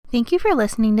Thank you for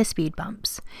listening to Speed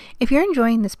Bumps. If you're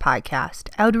enjoying this podcast,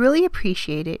 I would really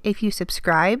appreciate it if you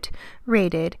subscribed,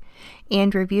 rated,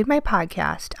 and reviewed my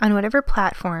podcast on whatever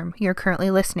platform you're currently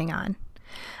listening on.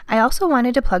 I also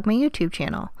wanted to plug my YouTube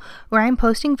channel, where I'm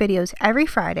posting videos every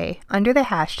Friday under the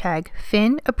hashtag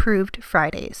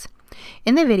FinApprovedFridays.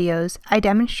 In the videos, I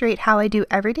demonstrate how I do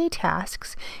everyday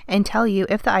tasks and tell you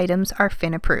if the items are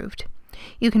Fin approved.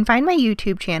 You can find my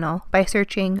YouTube channel by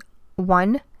searching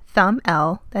One Thumb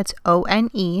L, that's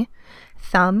O-N-E,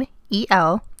 Thumb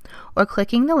E-L, or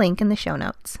clicking the link in the show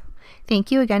notes. Thank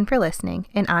you again for listening,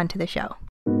 and on to the show.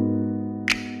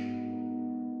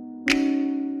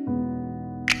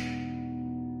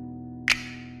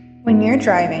 When you're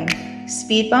driving,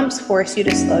 speed bumps force you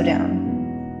to slow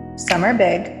down. Some are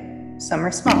big, some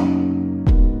are small.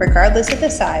 Regardless of the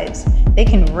size, they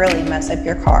can really mess up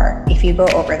your car if you go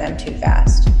over them too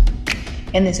fast.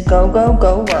 In this go, go,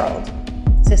 go world,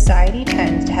 society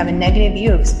tends to have a negative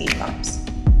view of speed bumps,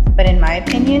 but in my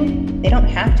opinion, they don't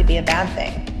have to be a bad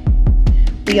thing.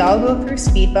 We all go through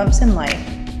speed bumps in life,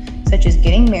 such as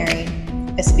getting married,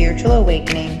 a spiritual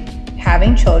awakening,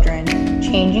 having children,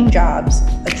 changing jobs,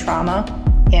 a trauma,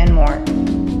 and more.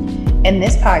 In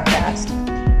this podcast,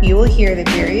 you will hear the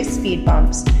various speed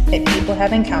bumps that people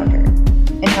have encountered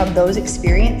and how those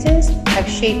experiences have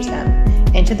shaped them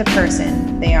into the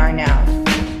person they are now.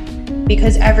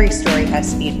 Because every story has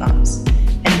speed bumps,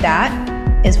 and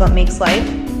that is what makes life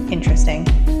interesting.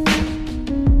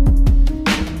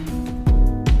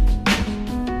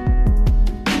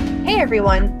 Hey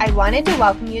everyone, I wanted to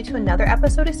welcome you to another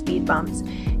episode of Speed Bumps,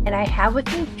 and I have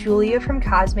with me Julia from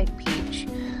Cosmic Peach.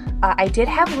 I did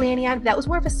have Lanny on, but that was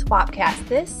more of a swap cast.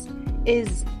 This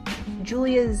is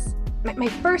Julia's my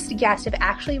first guest of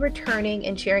actually returning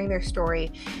and sharing their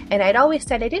story. And I'd always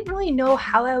said I didn't really know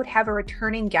how I would have a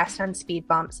returning guest on Speed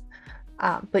Bumps.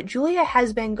 But Julia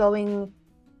has been going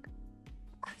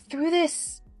through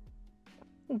this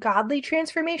godly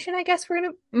transformation, I guess we're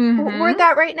going to word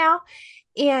that right now.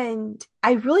 And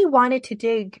I really wanted to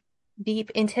dig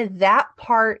deep into that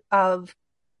part of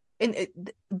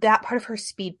her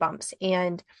speed bumps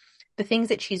and the things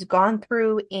that she's gone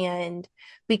through. And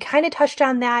we kind of touched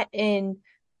on that in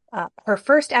her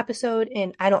first episode,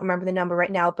 and I don't remember the number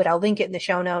right now, but I'll link it in the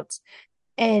show notes.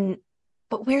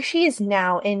 But where she is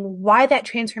now and why that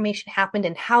transformation happened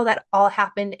and how that all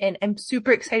happened. And I'm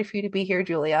super excited for you to be here,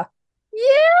 Julia.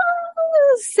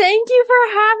 Yes, thank you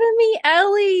for having me,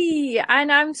 Ellie.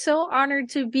 And I'm so honored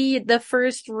to be the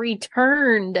first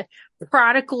returned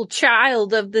prodigal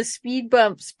child of the Speed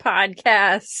Bumps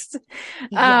podcast.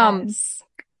 Yes.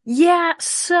 Yeah,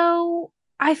 so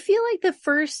I feel like the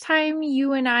first time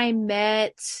you and I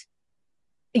met,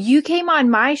 you came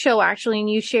on my show actually, and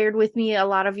you shared with me a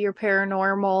lot of your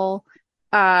paranormal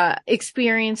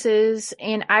experiences,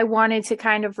 and I wanted to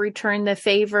kind of return the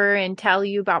favor and tell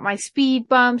you about my speed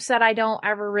bumps that I don't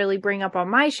ever really bring up on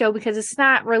my show because it's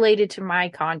not related to my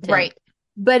content. Right.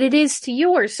 But it is to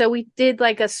yours. So we did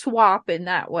like a swap in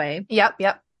that way. Yep.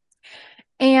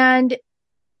 And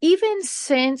even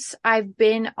since I've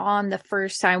been on the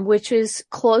first time, which is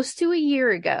close to a year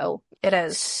ago, It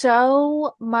is.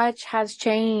 So much has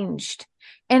changed.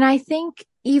 And I think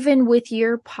even with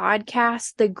your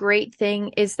podcast, the great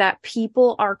thing is that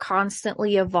people are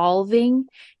constantly evolving,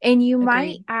 and you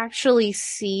might actually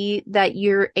see that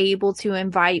you're able to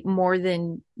invite more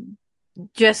than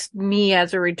just me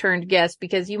as a returned guest,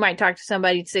 because you might talk to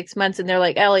somebody in 6 months and they're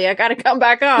like, Ellie, I gotta come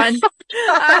back on.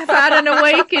 I've had an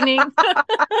awakening.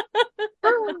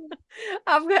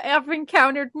 I've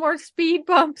encountered more speed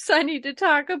bumps I need to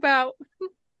talk about.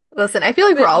 Listen, I feel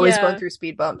like we're always going through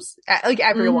speed bumps. Like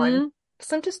everyone. Mm-hmm.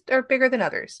 Some just are bigger than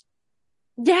others.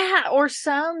 Yeah, or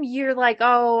some you're like,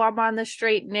 oh, I'm on the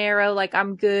straight and narrow, like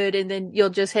I'm good, and then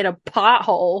you'll just hit a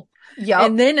pothole. Yep.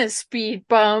 And then a speed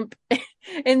bump,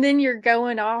 and then you're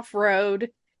going off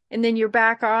road, and then you're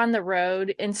back on the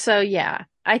road. And so, yeah,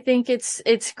 I think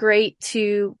it's great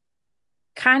to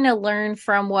kind of learn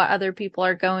from what other people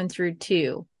are going through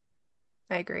too.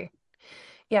 I agree.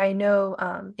 Yeah, I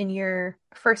know in your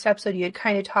first episode, you had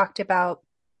kind of talked about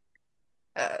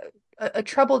a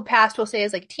troubled past, we'll say,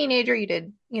 as like a teenager. You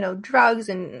did, drugs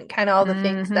and kind of all the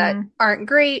things that aren't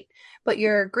great. But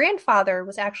your grandfather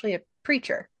was actually a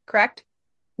preacher, correct?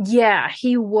 Yeah,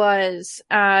 he was.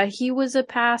 He was a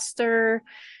pastor,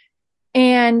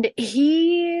 and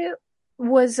he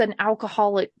was an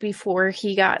alcoholic before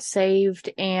he got saved,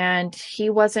 and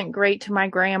he wasn't great to my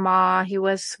grandma. He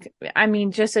was,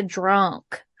 just a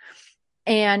drunk.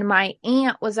 And my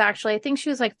aunt was actually, I think she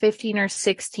was like 15 or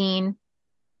 16.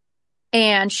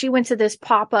 And she went to this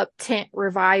pop-up tent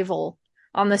revival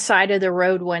on the side of the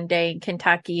road one day in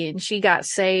Kentucky, and she got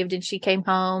saved and she came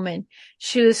home and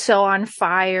she was so on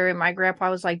fire. And my grandpa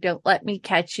was like, don't let me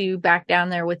catch you back down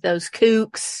there with those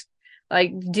kooks.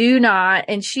 Like, do not.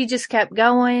 And she just kept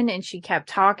going and she kept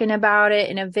talking about it.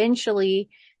 And eventually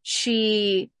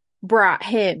she brought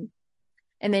him,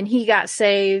 and then he got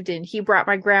saved and he brought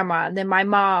my grandma and then my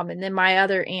mom and then my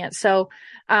other aunt. So,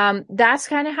 that's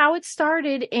kind of how it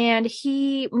started. And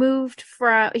he moved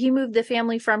the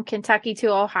family from Kentucky to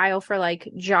Ohio for like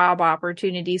job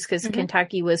opportunities. Cause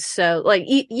Kentucky was so like,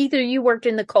 either you worked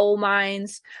in the coal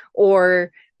mines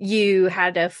or you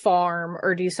had to farm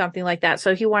or do something like that.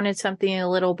 So he wanted something a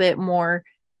little bit more,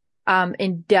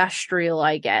 industrial,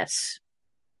 I guess.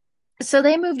 So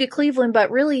they moved to Cleveland,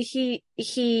 but really he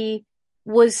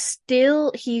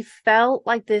felt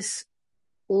like this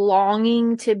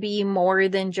longing to be more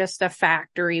than just a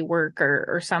factory worker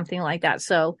or something like that.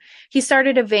 So he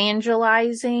started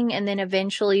evangelizing, and then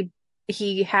eventually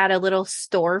he had a little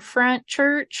storefront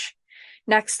church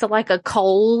next to like a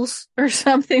Kohl's or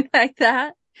something like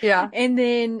that. Yeah. And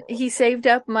then he saved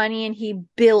up money and he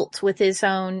built with his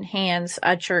own hands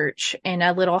a church and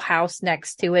a little house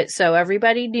next to it. So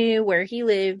everybody knew where he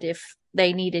lived if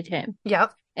they needed him.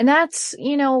 Yep. And that's,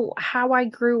 how I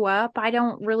grew up. I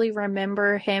don't really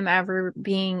remember him ever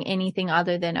being anything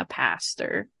other than a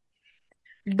pastor.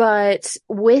 But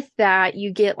with that,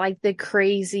 you get like the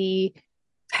crazy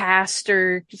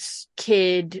pastor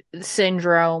kid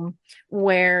syndrome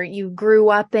where you grew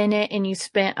up in it and you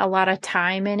spent a lot of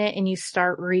time in it and you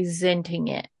start resenting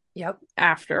it. Yep.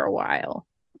 After a while.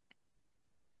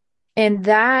 And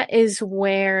that is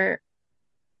where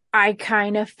I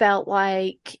kind of felt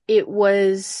like it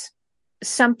was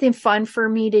something fun for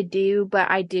me to do,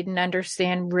 but I didn't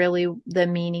understand really the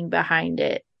meaning behind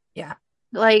it. Yeah.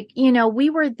 Like, we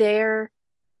were there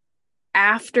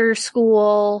after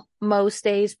school most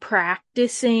days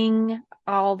practicing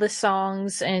all the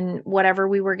songs and whatever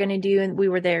we were going to do. And we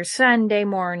were there Sunday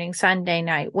morning, Sunday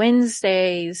night,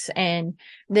 Wednesdays, and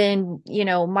then,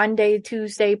 Monday,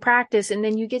 Tuesday practice. And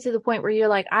then you get to the point where you're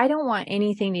like, I don't want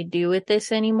anything to do with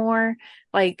this anymore.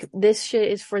 Like, this shit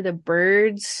is for the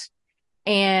birds.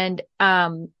 And,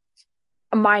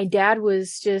 my dad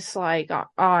was just like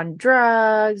on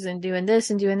drugs and doing this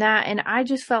and doing that. And I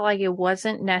just felt like it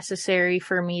wasn't necessary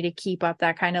for me to keep up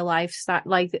that kind of lifestyle,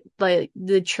 like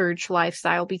the church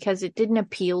lifestyle, because it didn't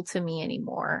appeal to me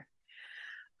anymore.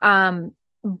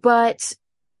 But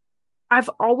I've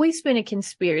always been a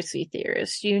conspiracy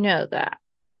theorist. You know that.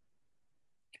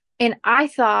 And I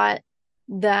thought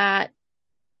that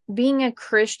being a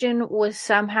Christian was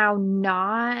somehow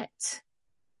not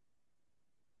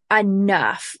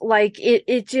enough. Like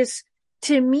it just,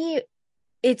 to me,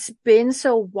 it's been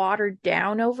so watered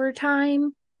down over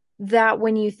time that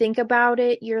when you think about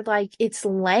it, you're like, it's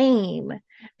lame,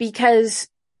 because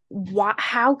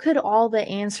how could all the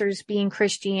answers be in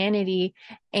Christianity?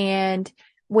 And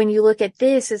when you look at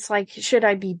this, it's like, should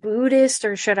I be Buddhist,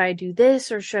 or should I do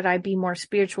this, or should I be more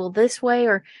spiritual this way?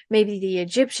 Or maybe the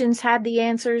Egyptians had the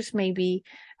answers. Maybe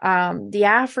the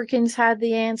Africans had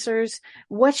the answers.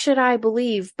 What should I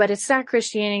believe? But it's not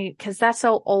Christianity, because that's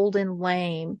so old and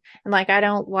lame. And like, I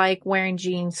don't like wearing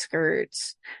jean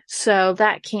skirts. So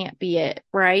that can't be it,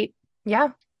 right? Yeah.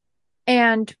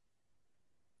 And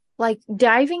like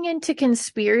diving into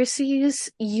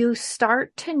conspiracies, you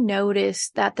start to notice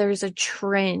that there's a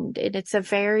trend, and it's a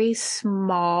very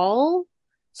small,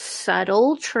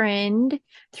 subtle trend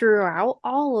throughout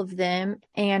all of them.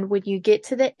 And when you get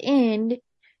to the end,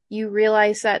 you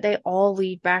realize that they all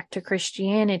lead back to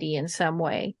Christianity in some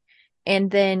way. And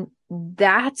then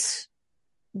that's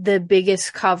the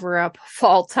biggest cover up of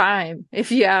all time,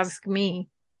 if you ask me.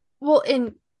 Well,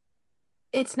 and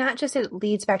it's not just that it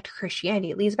leads back to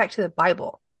Christianity, it leads back to the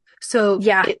Bible. So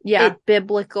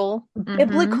biblical.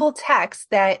 Biblical texts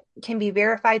that can be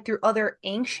verified through other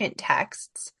ancient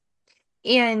texts.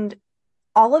 And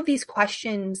all of these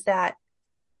questions that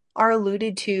are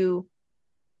alluded to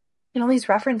in all these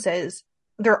references,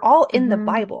 they're all in the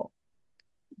Bible.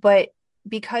 But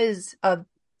because of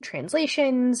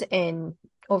translations and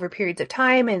over periods of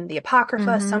time and the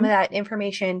Apocrypha, some of that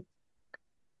information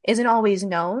isn't always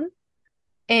known.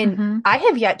 And I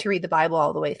have yet to read the Bible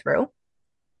all the way through.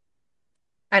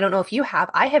 I don't know if you have.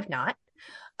 I have not.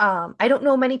 I don't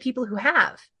know many people who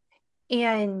have.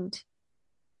 And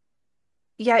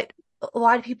yet a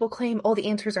lot of people claim, oh, the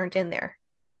answers aren't in there.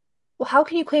 Well, how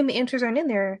can you claim the answers aren't in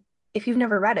there if you've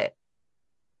never read it?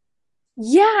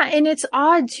 Yeah, and it's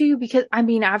odd too, because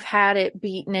I've had it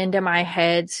beaten into my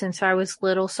head since I was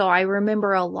little, so I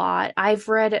remember a lot. I've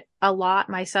read a lot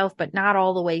myself, but not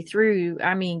all the way through.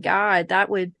 God, that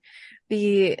would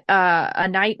be a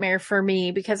nightmare for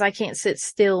me because I can't sit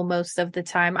still most of the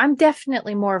time. I'm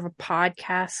definitely more of a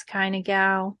podcast kind of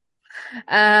gal.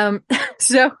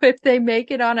 So if they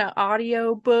make it on an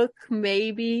audio book,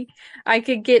 maybe I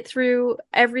could get through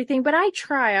everything, but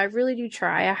I really do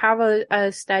try. I have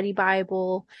a study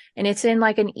Bible and it's in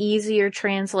like an easier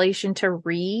translation to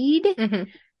read. Mm-hmm.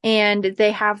 And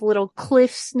they have little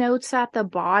Cliff's notes at the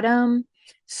bottom.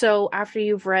 So after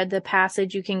you've read the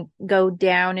passage, you can go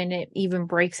down and it even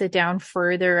breaks it down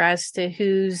further as to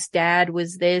whose dad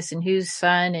was this and whose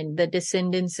son and the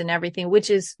descendants and everything, which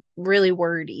is really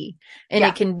wordy and Yeah.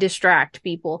 it can distract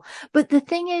people. But the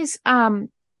thing is,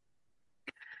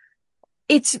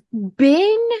 it's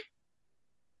been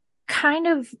kind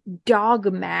of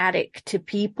dogmatic to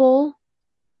people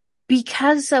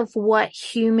because of what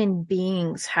human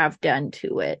beings have done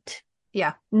to it.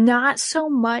 Yeah. Not so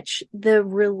much the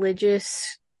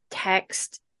religious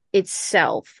text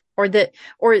itself or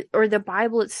the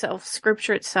Bible itself,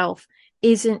 scripture itself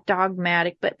isn't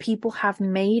dogmatic, but people have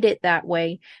made it that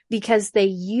way because they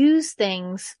use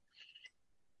things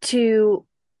to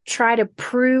try to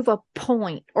prove a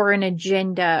point or an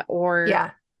agenda or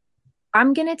Yeah.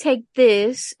 I'm going to take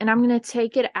this and I'm going to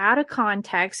take it out of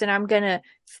context and I'm going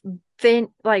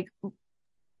to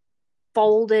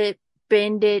fold it,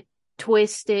 bend it,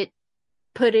 twist it,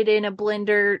 put it in a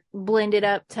blender, blend it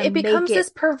up to It make becomes it this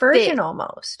perversion fit.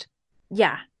 almost.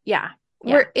 Yeah.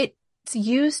 Where it's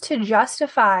used to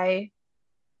justify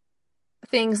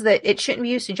things that it shouldn't be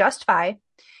used to justify.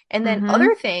 And then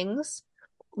other things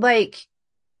like,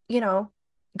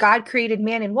 God created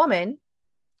man and woman,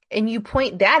 and you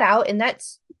point that out, and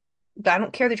that's, I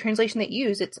don't care the translation that you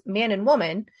use, it's man and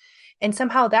woman, and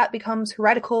somehow that becomes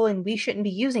heretical and we shouldn't be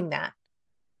using that.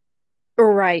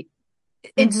 Right.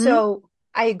 And so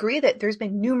I agree that there's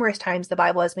been numerous times the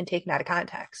Bible has been taken out of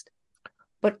context,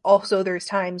 but also there's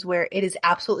times where it is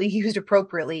absolutely used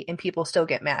appropriately and people still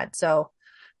get mad. So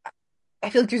I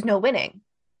feel like there's no winning.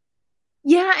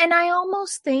 Yeah, and I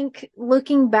almost think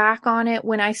looking back on it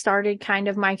when I started kind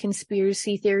of my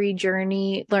conspiracy theory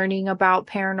journey, learning about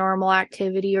paranormal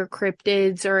activity or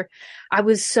cryptids, or I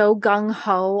was so gung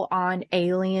ho on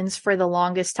aliens for the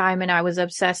longest time and I was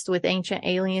obsessed with ancient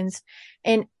aliens.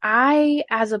 And I,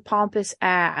 as a pompous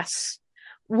ass,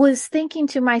 was thinking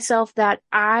to myself that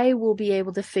I will be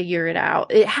able to figure it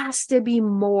out. It has to be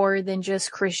more than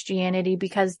just Christianity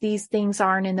because these things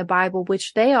aren't in the Bible,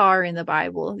 which they are in the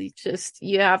Bible.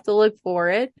 You have to look for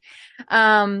it.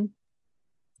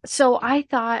 So I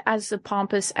thought, as the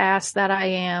pompous ass that I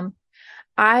am,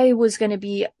 I was going to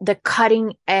be the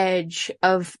cutting edge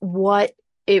of what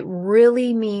it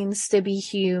really means to be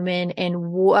human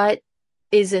and what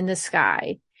is in the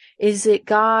sky. Is it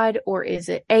God or is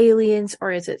it aliens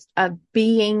or is it a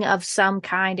being of some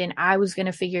kind? And I was going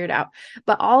to figure it out.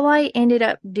 But all I ended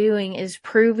up doing is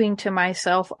proving to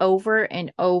myself over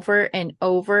and over and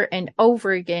over and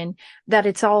over again that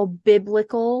it's all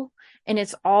biblical and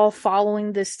it's all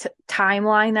following this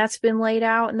timeline that's been laid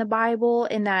out in the Bible,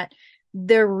 and that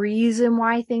the reason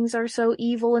why things are so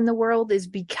evil in the world is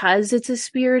because it's a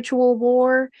spiritual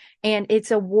war and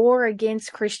it's a war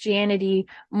against Christianity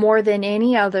more than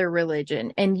any other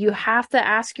religion. And you have to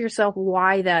ask yourself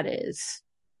why that is.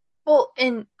 Well,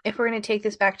 and if we're going to take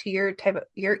this back to your type of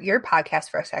your podcast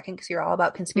for a second, because you're all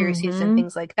about conspiracies and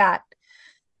things like that.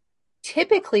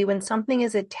 Typically, when something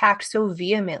is attacked so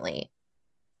vehemently,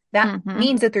 that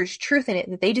means that there's truth in it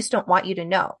that they just don't want you to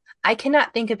know. I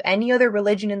cannot think of any other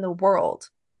religion in the world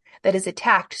that is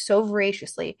attacked so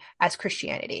voraciously as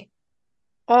Christianity.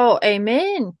 Oh,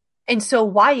 amen. And so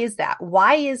why is that?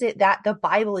 Why is it that the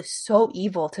Bible is so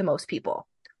evil to most people?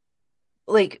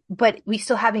 But we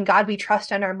still have in God we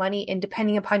trust on our money, and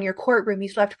depending upon your courtroom, you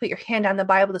still have to put your hand on the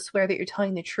Bible to swear that you're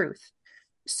telling the truth.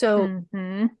 So,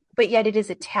 but yet it is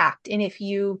attacked. And if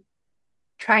you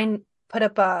try and put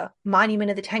up a monument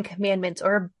of the Ten Commandments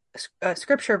or a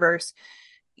scripture verse,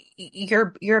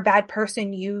 you're a bad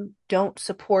person. You don't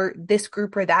support this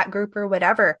group or that group or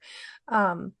whatever.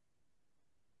 But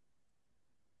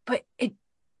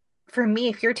for me,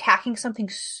 if you're attacking something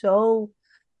so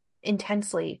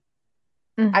intensely,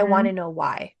 I want to know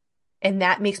why. And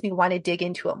that makes me want to dig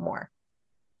into it more.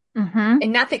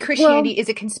 And not that Christianity is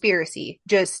a conspiracy,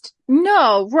 just.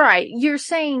 No, right. You're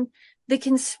saying the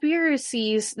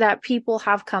conspiracies that people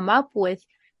have come up with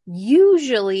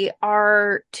usually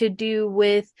are to do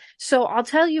with, so I'll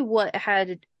tell you what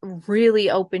had really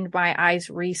opened my eyes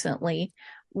recently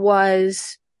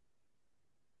was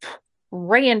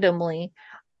randomly,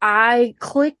 I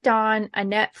clicked on a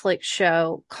Netflix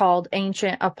show called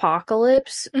Ancient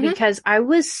Apocalypse because I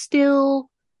was still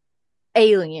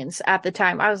aliens at the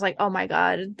time. I was like, oh my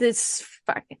God,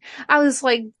 I was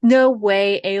like, no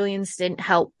way aliens didn't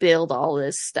help build all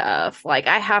this stuff. Like,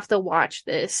 I have to watch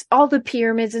this. All the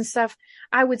pyramids and stuff.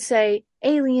 I would say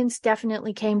aliens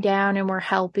definitely came down and were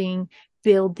helping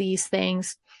build these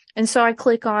things. And so I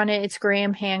click on it. It's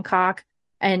Graham Hancock,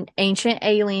 an ancient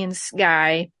aliens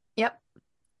guy. Yep.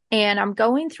 And I'm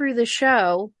going through the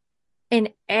show, and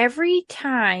every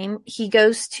time he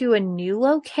goes to a new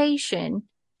location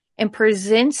and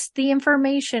presents the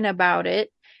information about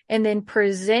it, and then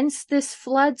presents this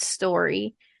flood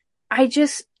story, I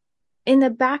just, in the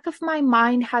back of my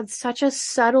mind, had such a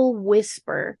subtle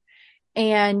whisper.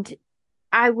 And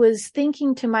I was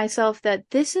thinking to myself that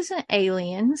this isn't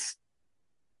aliens.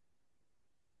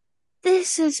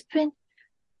 This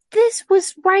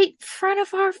was right in front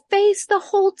of our face the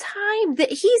whole time,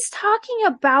 that he's talking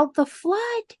about the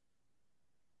flood.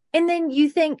 And then you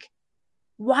think,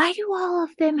 why do all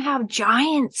of them have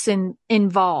giants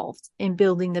involved in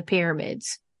building the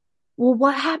pyramids? Well,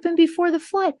 what happened before the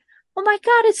flood? Oh my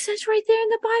God, it says right there in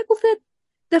the Bible that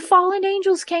the fallen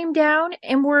angels came down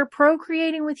and were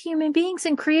procreating with human beings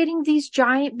and creating these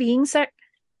giant beings that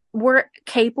were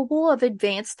capable of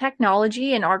advanced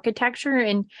technology and architecture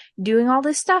and doing all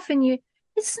this stuff. And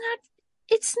it's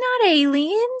not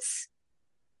aliens.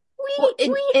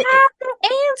 We had the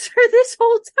answer this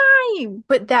whole time.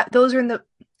 But those are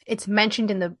it's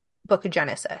mentioned in the book of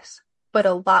Genesis, but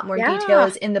a lot more detail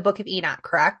is in the book of Enoch,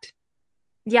 correct?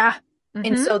 Yeah. Mm-hmm.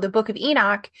 And so the book of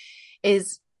Enoch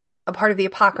is a part of the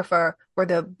Apocrypha, or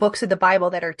the books of the Bible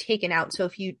that are taken out. So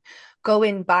if you go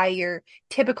and buy your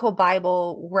typical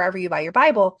Bible, wherever you buy your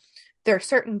Bible, there are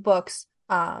certain books,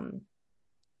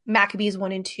 Maccabees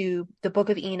 1 and 2, the book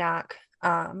of Enoch,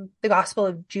 the Gospel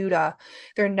of Judah,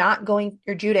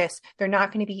 Judas, they're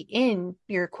not going to be in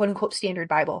your quote unquote standard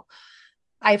Bible.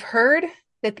 I've heard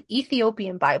that the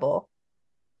Ethiopian Bible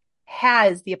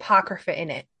has the Apocrypha in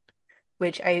it,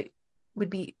 which I would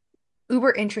be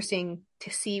uber interesting to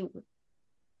see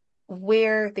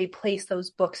where they place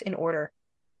those books in order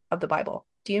of the Bible.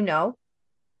 Do you know?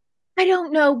 I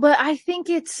don't know, but I think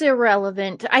it's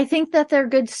irrelevant. I think that they're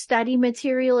good study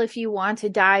material if you want to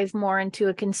dive more into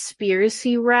a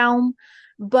conspiracy realm.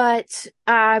 But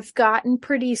I've gotten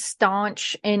pretty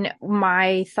staunch in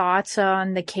my thoughts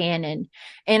on the canon.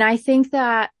 And I think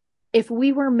that if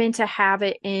we were meant to have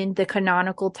it in the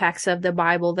canonical text of the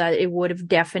Bible, that it would have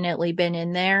definitely been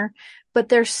in there. But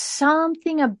there's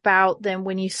something about them,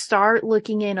 when you start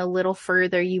looking in a little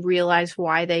further, you realize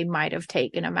why they might have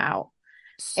taken them out.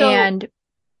 So, and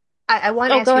I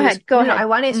want to ask go you ahead. Go ahead. I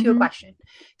want to ask you a question.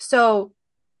 So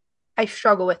I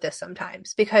struggle with this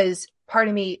sometimes, because part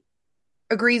of me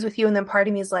agrees with you, and then part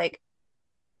of me is like,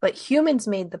 but humans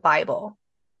made the Bible,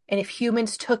 and if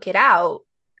humans took it out,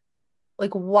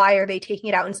 like, why are they taking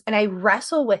it out? And I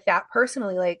wrestle with that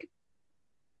personally, like,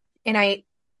 and I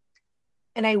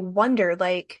wonder,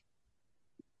 like,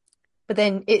 but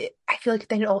then I feel like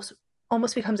then it also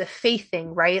almost becomes a faith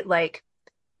thing, right? Like,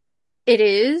 it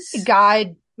is.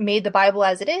 God made the Bible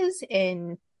as it is,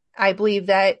 and I believe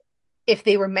that if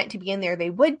they were meant to be in there, they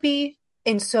would be.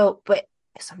 And so, but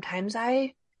sometimes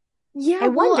I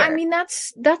wonder. Well, I mean,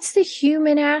 that's the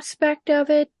human aspect of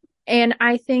it. And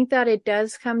I think that it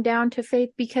does come down to faith,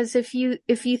 because if you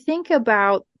think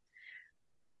about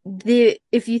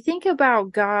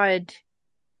God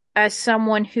as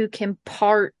someone who can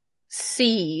part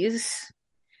seas,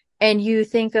 and you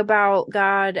think about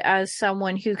God as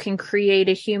someone who can create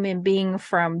a human being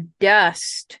from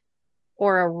dust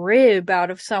or a rib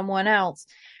out of someone else.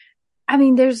 I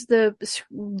mean, there's the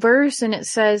verse, and it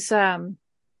says,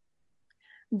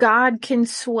 God can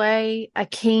sway a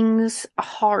king's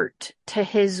heart to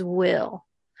his will.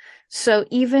 So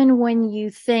even when you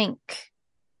think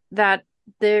that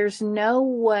there's no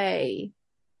way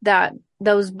that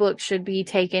those books should be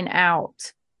taken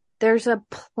out, there's a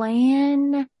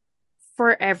plan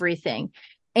for everything.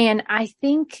 And I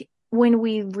think when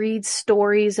we read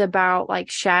stories about like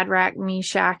Shadrach,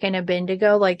 Meshach, and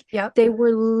Abednego, like, they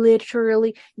were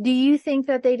literally, do you think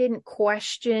that they didn't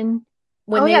question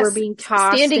when they were being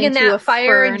tossed standing into in that a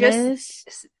fire furnace? and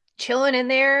just chilling in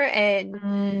there, and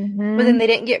but then they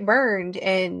didn't get burned.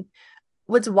 And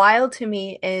what's wild to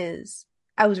me is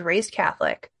I was raised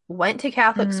Catholic, went to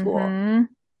Catholic school.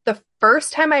 The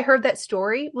first time I heard that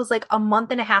story was like a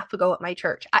month and a half ago at my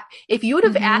church. If you would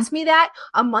have asked me that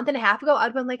a month and a half ago, I'd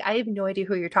have been like, I have no idea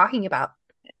who you're talking about.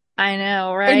 I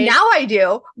know, right? And now I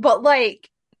do. But like,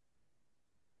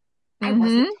 I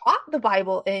wasn't taught the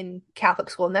Bible in Catholic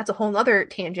school, and that's a whole other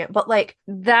tangent. But like,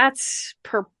 that's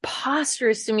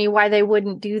preposterous to me why they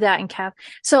wouldn't do that in Catholic.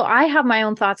 So I have my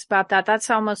own thoughts about that.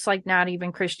 That's almost like not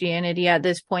even Christianity at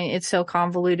this point. It's so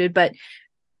convoluted. But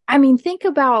I mean, think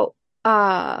about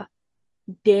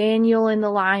Daniel in the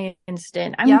Lion's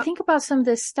Den. I mean, yep, think about some of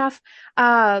this stuff.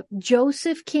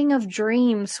 Joseph King of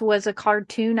Dreams was a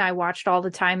cartoon I watched all the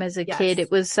time as a kid. yes,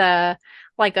 It was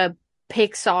like a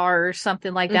Pixar or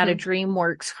something like that, a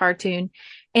DreamWorks cartoon.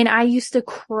 And I used to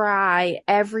cry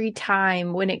every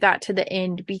time when it got to the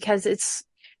end because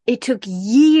it took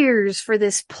years for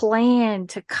this plan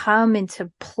to come into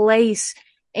place.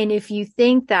 And if you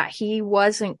think that he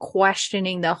wasn't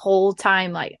questioning the whole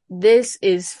time, like, this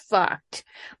is fucked.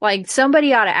 Like,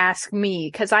 somebody ought to ask me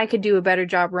because I could do a better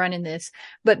job running this.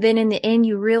 But then in the end,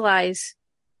 you realize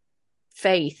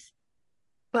faith.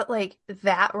 But like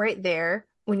that right there,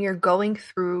 when you're in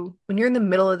the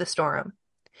middle of the storm,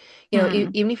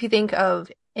 even if you think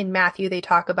of in Matthew, they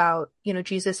talk about,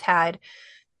 Jesus had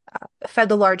fed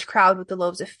the large crowd with the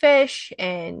loaves of fish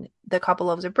and the couple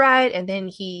loaves of bread. And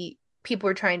then people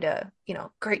were trying to,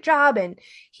 great job. And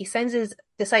he sends his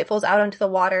disciples out onto the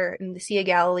water in the Sea of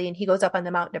Galilee, and he goes up on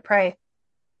the mountain to pray.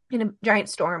 And a giant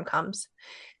storm comes.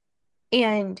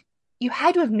 And you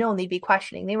had to have known they'd be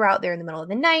questioning. They were out there in the middle of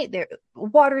the night, their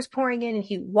water's pouring in, and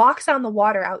he walks on the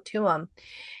water out to them.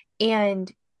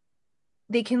 And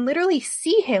they can literally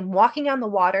see him walking on the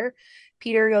water.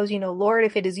 Peter goes, Lord,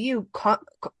 if it is you,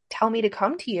 tell me to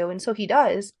come to you. And so he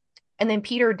does. And then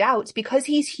Peter doubts because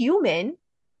he's human,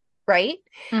 right?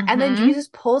 And then Jesus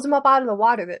pulls him up out of the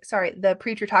water. The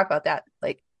preacher talked about that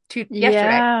like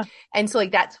yesterday. And so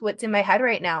like that's what's in my head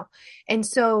right now. And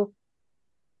so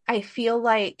I feel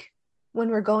like when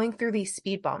we're going through these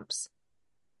speed bumps,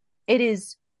 it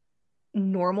is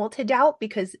normal to doubt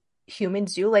because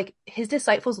humans do. Like his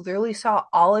disciples literally saw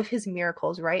all of his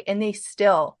miracles, right? And they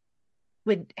still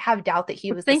would have doubt that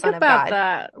he was the Son of God.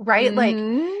 That. Right? Like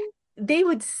they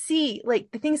would see like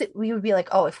the things that we would be like,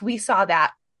 oh, if we saw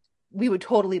that, we would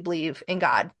totally believe in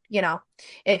God.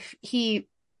 If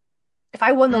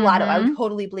I won the lotto, I would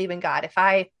totally believe in God.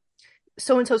 If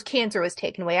so-and-so's cancer was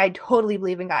taken away, I'd totally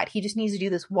believe in God. He just needs to do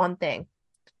this one thing.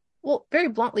 Well, very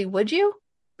bluntly, would you?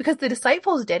 Because the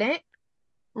disciples didn't.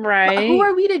 Right. But who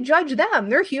are we to judge them?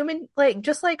 They're human, like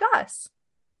just like us.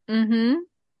 I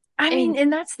mean,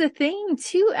 and that's the thing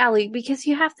too, Allie, because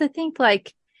you have to think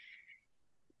like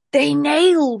they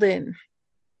nailed him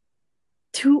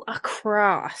to a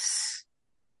cross.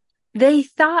 They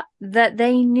thought that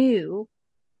they knew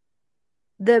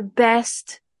the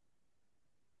best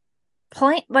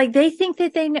plan. Like they think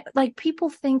that they know, like people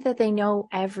think that they know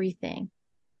everything.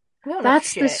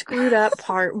 That's the screwed up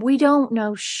part. We don't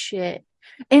know shit.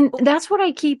 And that's what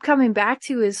I keep coming back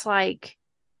to is like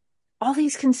all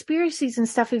these conspiracies and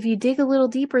stuff. If you dig a little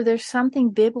deeper, there's something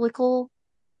biblical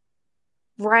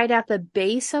right at the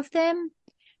base of them.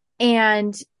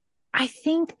 And I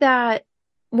think that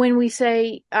when we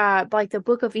say, like the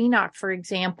Book of Enoch, for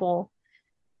example,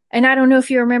 and I don't know if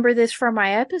you remember this from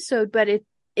my episode, but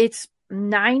it's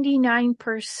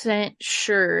 99%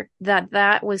 sure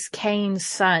that was Cain's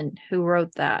son who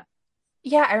wrote that.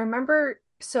 Yeah, I remember.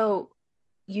 So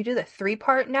you do the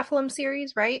 3-part Nephilim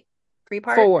series, right?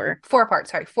 3-part? 4-part,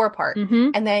 sorry, 4-part.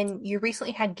 And then you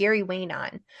recently had Gary Wayne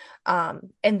on.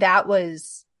 And that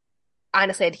was,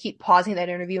 honestly, I'd keep pausing that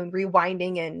interview and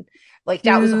rewinding, and like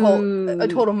that was a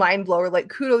total mind blower. Like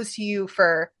kudos to you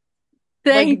for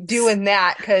like doing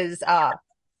that, because I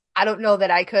don't know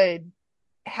that I could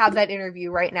have that interview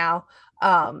right now.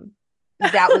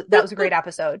 That was a great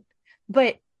episode.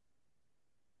 But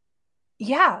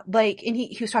yeah, like, and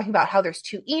he was talking about how there's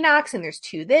 2 Enochs and there's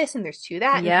 2 this and there's 2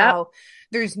 that, and how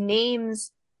there's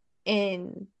names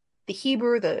in the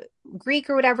Hebrew, the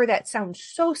Greek or whatever that sound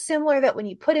so similar that when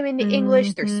you put them into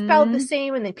English, they're spelled the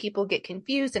same, and then people get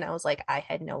confused. And I was like, I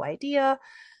had no idea.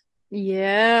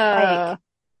 Yeah.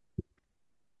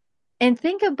 And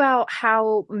think about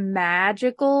how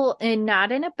magical, and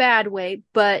not in a bad way,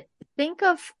 but think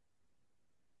of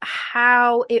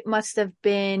how it must have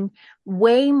been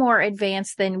way more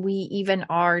advanced than we even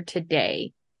are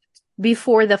today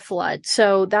before the flood.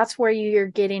 So that's where you're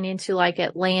getting into like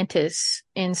Atlantis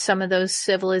and some of those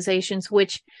civilizations,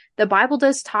 which the Bible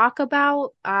does talk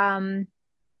about.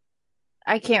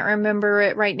 I can't remember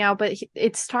it right now, but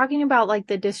it's talking about like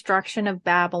the destruction of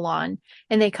Babylon,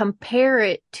 and they compare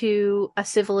it to a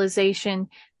civilization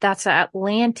that's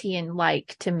Atlantean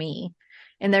like to me.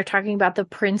 And they're talking about the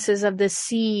princes of the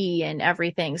sea and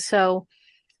everything. So,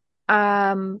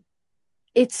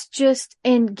 it's just,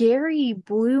 and Gary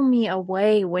blew me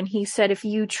away when he said, if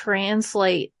you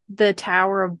translate the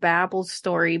Tower of Babel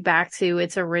story back to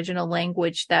its original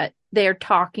language, that they're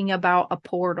talking about a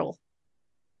portal.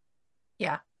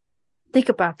 Yeah. Think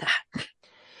about that.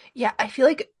 Yeah, I feel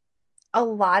like a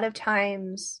lot of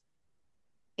times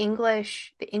the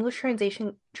English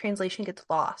translation gets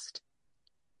lost,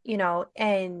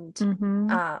 and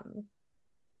Mm-hmm. um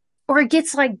Or it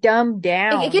gets like dumbed it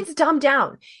down. gets dumbed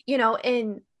down,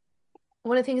 and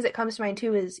one of the things that comes to mind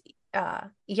too is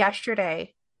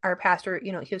yesterday our pastor,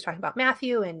 he was talking about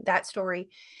Matthew and that story,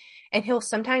 and he'll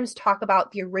sometimes talk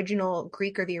about the original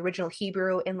Greek or the original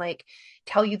Hebrew and like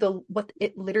tell you the what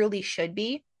it literally should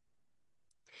be.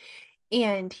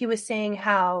 And he was saying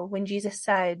how when Jesus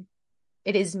said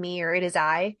it is me or it is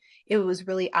I, it was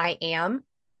really I am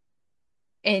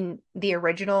in the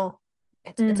original.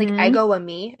 It's like Mm-hmm. ego and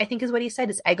me, I think is what he said,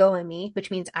 is ego and me, which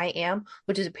means I am,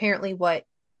 which is apparently what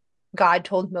God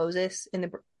told Moses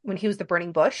when he was the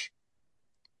burning bush.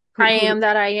 I Who am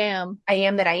that I am. I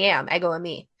am that I am, ego and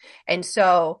me. And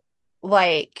so,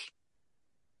 like,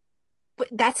 but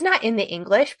that's not in the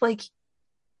English. Like,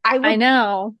 I I would,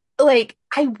 know. like,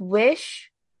 I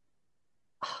wish,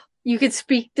 You could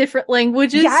speak different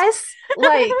languages. yes,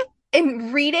 like,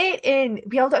 and read it and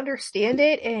be able to understand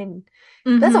it. And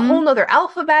that's a whole Mm-hmm. nother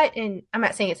alphabet. And I'm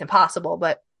not saying it's impossible,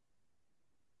 but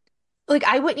like,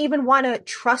 I wouldn't even want to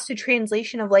trust a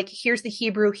translation of like, here's the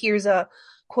Hebrew, here's a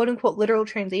quote unquote literal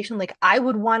translation. Like, I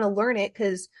would want to learn it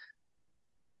because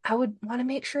I would want to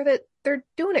make sure that they're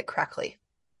doing it correctly.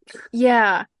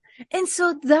 Yeah. And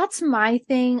so that's my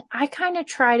thing. I kind of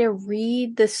try to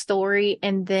read the story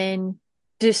and then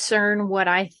discern what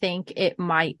I think it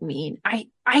might mean.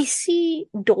 I see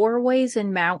doorways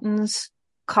and mountains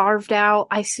carved out.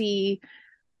 I see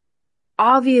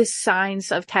obvious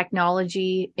signs of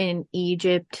technology in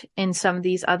Egypt and some of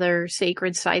these other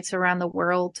sacred sites around the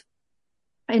world.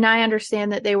 And I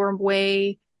understand that they were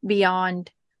way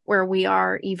beyond where we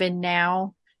are even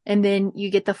now. And then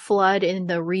you get the flood and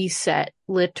the reset,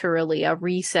 literally a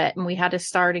reset. And we had to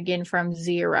start again from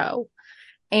zero.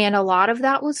 And a lot of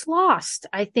that was lost.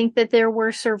 I think that there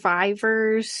were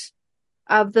survivors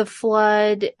of the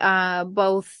flood,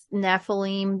 both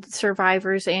Nephilim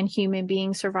survivors and human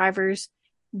being survivors.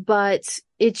 But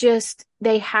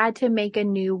they had to make a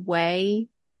new way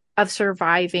of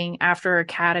surviving after a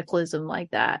cataclysm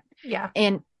like that. Yeah.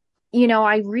 And,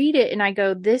 I read it and I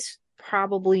go, this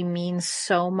probably means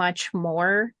so much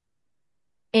more.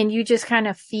 And you just kind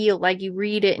of feel like you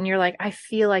read it and you're like, I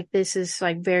feel like this is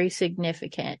like very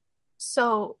significant.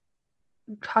 So,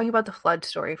 talking about the flood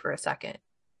story for a second,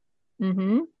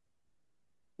 Mm-hmm.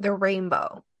 the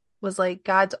rainbow was like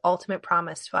God's ultimate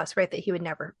promise to us, right? That he would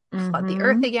never flood the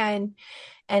earth Mm-hmm. again.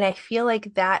 And I feel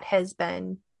like that has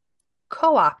been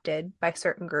co-opted by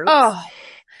certain groups Oh,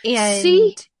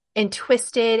 see? and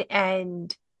twisted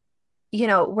and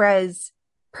whereas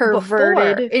before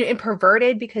Perverted. and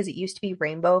perverted because it used to be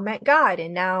rainbow meant God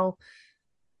and now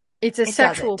It's a it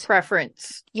sexual doesn't.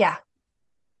 preference. Yeah.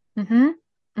 Mm-hmm.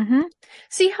 Mm-hmm.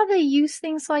 See how they use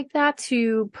things like that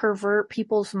to pervert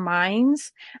people's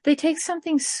minds? They take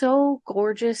something so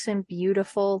gorgeous and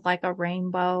beautiful, like a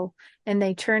rainbow, and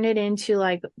they turn it into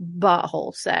like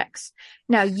butthole sex.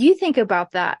 Now, you think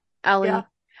about that, Yeah. Ellie,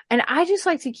 and I just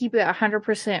like to keep it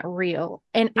 100% real.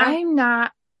 And Yeah. I'm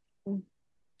not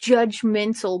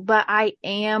judgmental, but I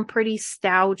am pretty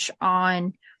stouch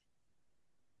on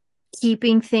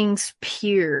keeping things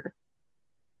pure.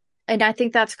 And I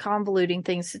think that's convoluting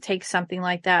things to take something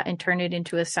like that and turn it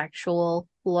into a sexual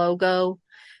logo.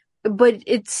 But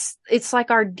it's like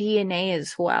our DNA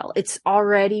as well. It's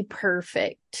already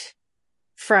perfect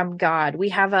from God. We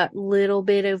have a little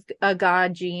bit of a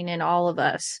God gene in all of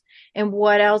us. And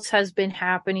what else has been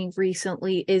happening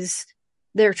recently is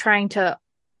they're trying to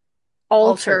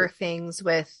Alter alter. things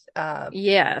with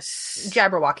Yes.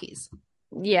 Jabberwockies.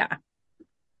 Yeah.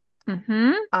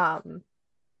 Mm-hmm.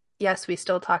 Yes, we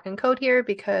still talk in code here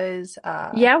because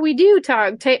Yeah, we do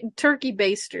talk turkey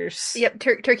basters. yep,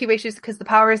 turkey basters, because the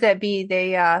powers that be,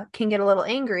 they can get a little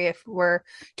angry if we're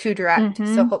too direct. So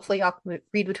Mm-hmm. hopefully y'all can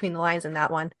read between the lines in that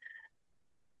one.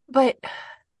 But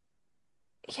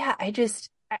yeah,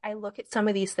 I look at some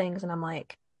of these things and I'm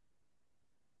like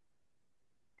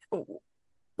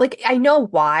I know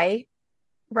why,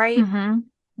 right? Mm-hmm.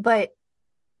 But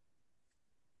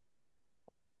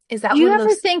is Do that you one of ever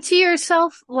those? think to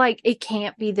yourself, like, it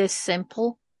can't be this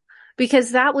simple?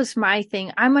 Because that was my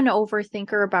thing. I'm an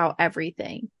overthinker about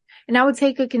everything. And I would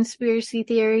take a conspiracy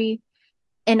theory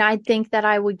and I think that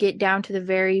I would get down to the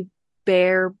very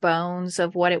bare bones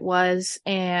of what it was.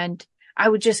 And I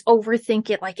would just overthink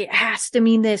it like it has to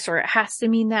mean this or it has to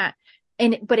mean that.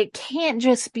 but it can't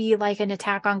just be like an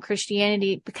attack on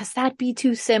Christianity because that'd be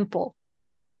too simple.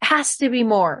 It has to be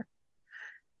more.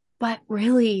 But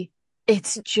really,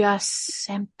 it's just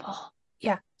simple.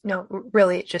 Yeah. No,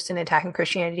 really, it's just an attack on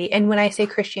Christianity. And when I say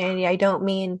Christianity, I don't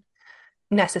mean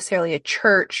necessarily a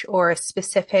church or a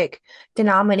specific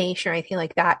denomination or anything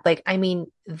like that. Like, I mean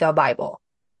the Bible.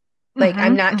 Like,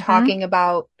 I'm not talking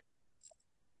about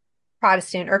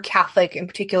Protestant or Catholic in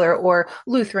particular, or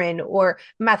Lutheran or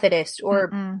Methodist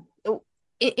or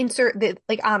insert the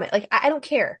like Amish. Like, I don't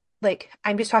care. Like,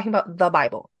 I'm just talking about the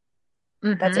Bible.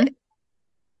 That's it.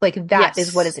 Like, that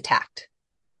is what is attacked.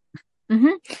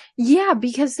 Yeah,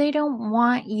 because they don't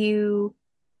want you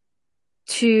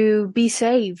to be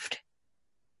saved.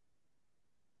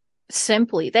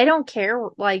 Simply. They don't care,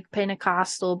 like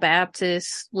Pentecostal,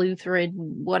 Baptist, Lutheran,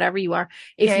 whatever you are.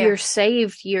 If you're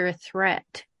saved, you're a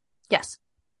threat. Yes.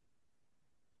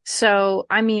 So,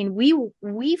 I mean,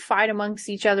 we fight amongst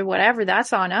each other, whatever,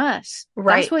 that's on us.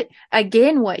 Right.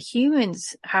 That's what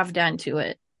humans have done to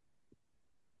it.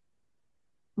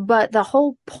 But the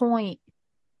whole point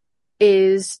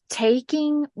is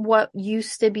taking what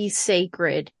used to be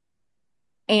sacred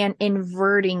and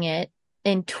inverting it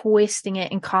and twisting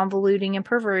it and convoluting and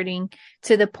perverting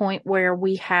to the point where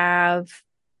we have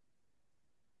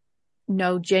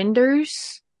no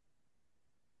genders,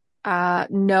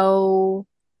 no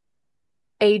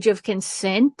age of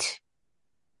consent,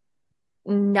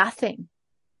 nothing.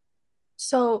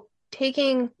 So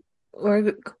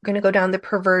we're going to go down the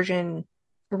perversion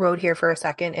road here for a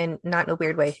second, and not in a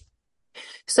weird way.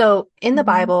 So in the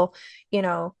Bible,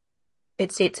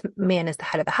 it states man is the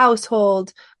head of the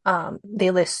household.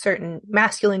 They list certain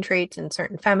masculine traits and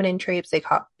certain feminine traits. They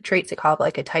call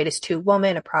like a Titus 2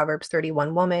 woman, a Proverbs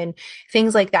 31 woman,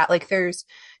 things like that. Like, there's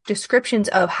descriptions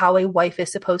of how a wife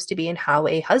is supposed to be and how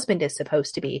a husband is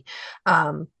supposed to be.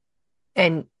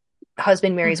 And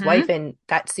husband marries wife, and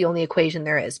that's the only equation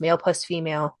there is. Male plus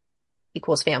female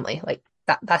equals family. Like,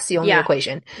 that's the only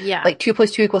equation. Yeah. Like 2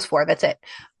 + 2 = 4. That's it.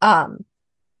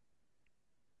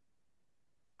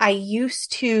 I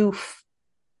used to,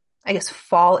 I guess,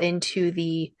 fall into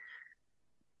the,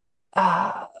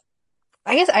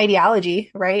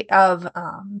 ideology, right, of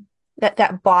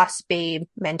that boss babe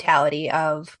mentality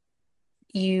of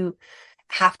you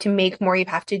have to make more, you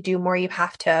have to do more,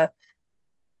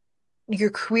 your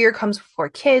career comes before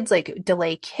kids, like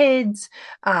delay kids,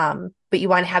 but you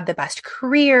want to have the best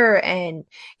career and,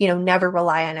 never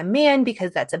rely on a man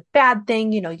because that's a bad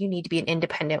thing. You need to be an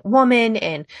independent woman,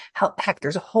 and heck,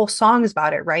 there's whole songs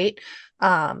about it, right?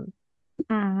 And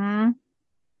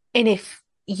if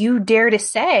you dare to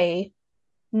say,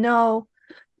 no,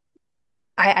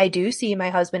 I do see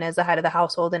my husband as the head of the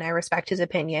household and I respect his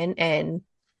opinion, and,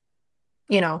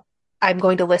 I'm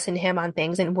going to listen to him on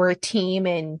things, and we're a team,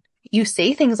 and you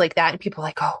say things like that and people are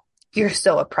like, oh, you're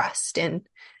so oppressed. And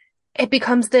it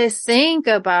becomes this. Think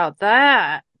about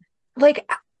that. Like,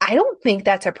 I don't think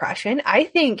that's oppression. I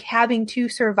think having to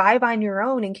survive on your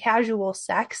own and casual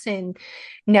sex and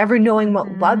never knowing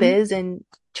what love is and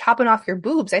chopping off your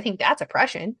boobs, I think that's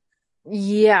oppression.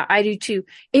 Yeah, I do too.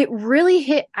 It really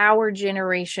hit our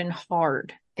generation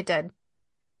hard. It did.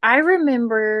 I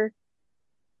remember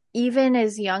even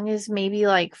as young as maybe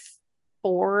like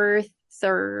 4th,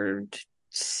 3rd,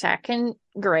 2nd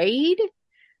grade,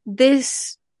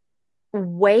 this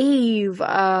wave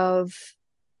of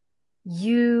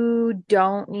you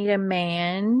don't need a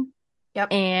man,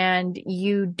 and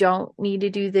you don't need to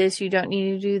do this, you don't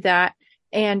need to do that.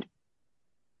 And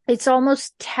it's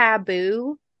almost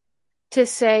taboo to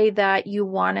say that you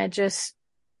want to just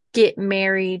get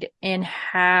married and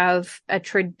have a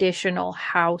traditional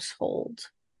household.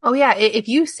 Oh yeah, if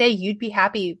you say you'd be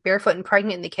happy barefoot and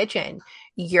pregnant in the kitchen,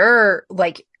 you're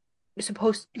like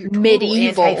you're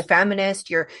medieval, anti-feminist,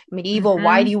 you're medieval.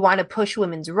 Why do you want to push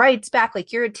women's rights back?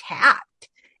 Like, you're attacked.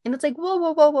 And it's like, whoa,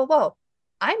 whoa, whoa, whoa, whoa.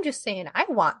 I'm just saying I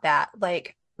want that.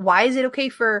 Like, why is it okay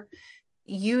for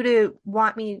you to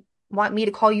want me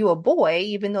to call you a boy,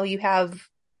 even though you have,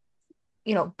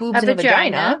 boobs and a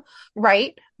vagina,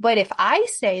 right? But if I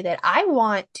say that I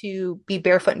want to be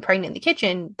barefoot and pregnant in the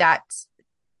kitchen, that's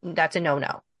a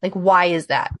no-no. Like, why is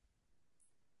that?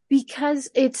 Because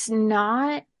it's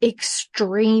not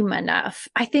extreme enough.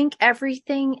 I think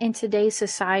everything in today's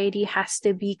society has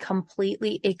to be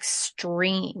completely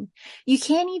extreme. You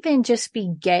can't even just be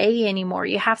gay anymore.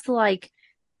 You have to like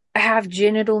have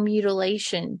genital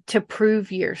mutilation to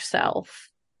prove yourself.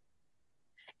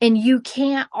 And you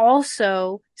can't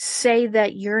also say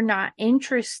that you're not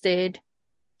interested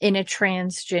in a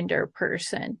transgender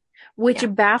person, which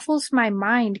baffles my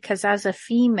mind because as a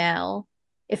female,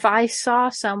 if I saw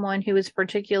someone who was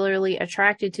particularly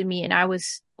attracted to me and I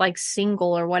was like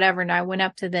single or whatever, and I went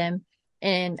up to them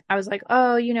and I was like,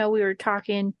 oh, we were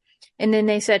talking. And then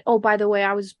they said, oh, by the way,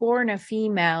 I was born a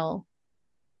female.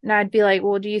 And I'd be like,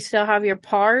 well, do you still have your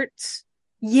parts?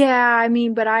 Yeah, I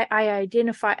mean, but I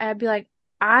identify. I'd be like,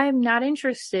 I'm not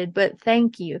interested, but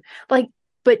thank you. Like,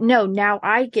 but no, now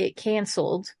I get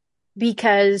canceled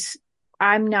because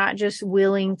I'm not just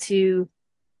willing to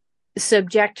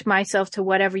subject myself to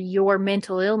whatever your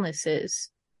mental illness is.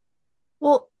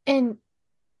 Well, and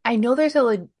I know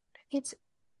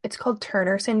it's called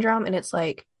Turner syndrome, and it's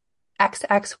like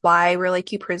XXY, where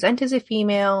like you present as a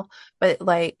female, but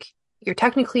like you're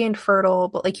technically infertile,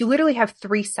 but like you literally have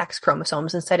three sex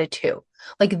chromosomes instead of two.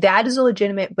 Like that is a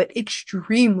legitimate but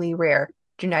extremely rare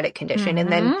genetic condition.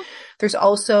 And then Mm-hmm. there's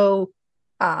also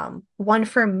one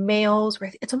for males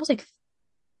where it's almost like,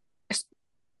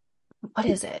 what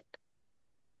is it?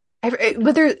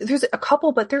 But there's a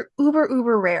couple, but they're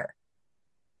uber rare,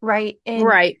 right? And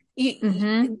Right.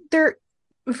 Mm-hmm. they're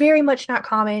very much not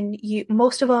common.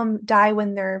 Most of them die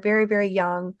when they're very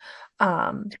young.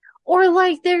 Or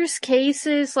like there's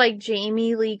cases like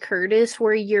Jamie Lee Curtis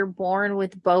where you're born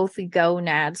with both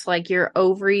gonads, like your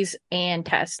ovaries and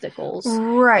testicles.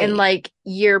 And Right. like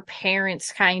your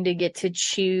parents kind of get to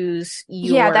choose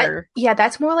Yeah, your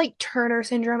that's more like Turner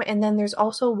syndrome. And then there's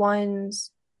also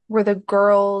ones where the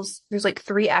girls, there's like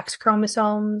three X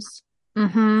chromosomes.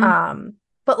 Mm-hmm. Um,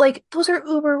 but like those are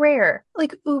uber rare,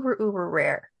 like uber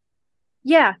rare.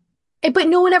 Yeah. But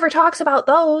no one ever talks about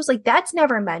those. Like that's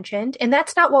never mentioned, and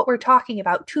that's not what we're talking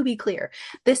about, to be clear.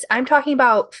 I'm talking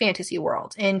about fantasy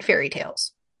world and fairy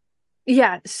tales.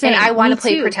 Yeah, And I same. want Me to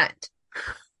play too. pretend.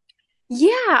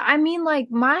 Yeah, I mean like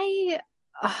my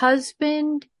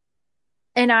husband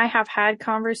and I have had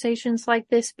conversations like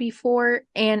this before,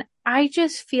 and I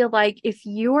just feel like if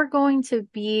you're going to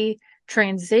be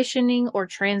transitioning or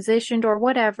transitioned or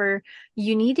whatever,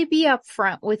 you need to be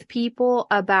upfront with people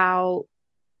about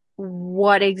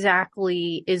what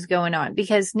exactly is going on,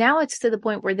 because now it's to the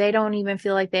point where they don't even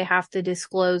feel like they have to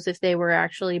disclose if they were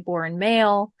actually born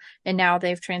male and now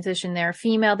they've transitioned they're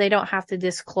female. They don't have to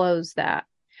disclose that.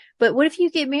 But what if you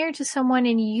get married to someone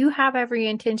and you have every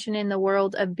intention in the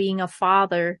world of being a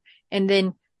father, and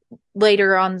then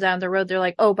later on down the road they're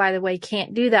like, oh, by the way,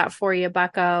 can't do that for you,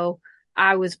 bucko.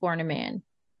 I was born a man.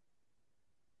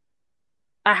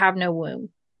 I have no womb.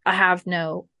 I have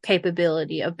no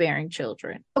capability of bearing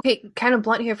children. Okay, kind of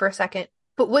blunt here for a second.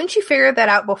 But wouldn't you figure that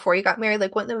out before you got married?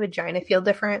 Like, wouldn't the vagina feel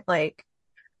different? Like,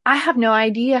 I have no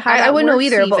idea how I that wouldn't know works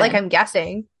either, but like even. I'm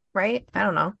guessing, right? I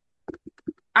don't know.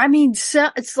 I mean, so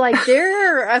it's like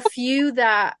there are a few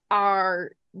that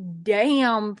are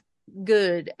damn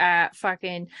good at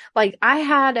fucking, like I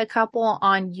had a couple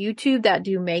on YouTube that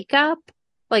do makeup,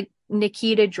 like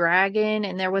Nikita Dragon,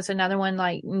 and there was another one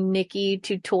like Nikki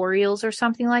Tutorials or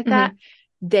something like that. Hmm.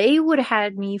 They would have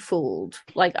had me fooled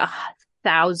like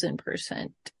 1,000%.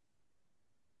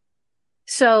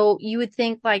 So you would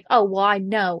think like, oh, well, I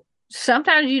know.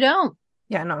 Sometimes you don't.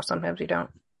 Yeah, no, sometimes we don't.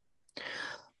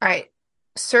 All right.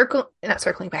 Not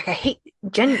circling back. I hate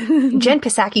Jen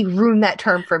Psaki ruined that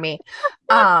term for me.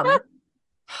 Um,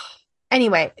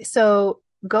 anyway, so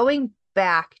going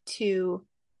back to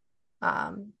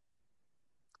um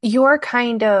your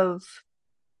kind of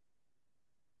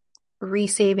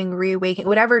resaving, reawakening,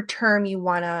 whatever term you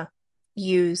want to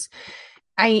use.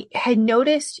 I had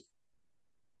noticed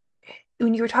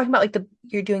when you were talking about like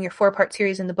you're doing your four-part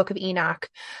series in the Book of Enoch,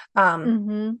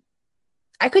 Hmm.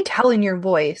 I could tell in your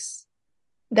voice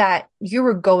that you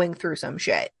were going through some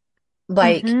shit.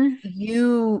 Like Hmm.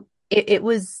 it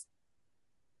was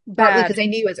partly because Bad. I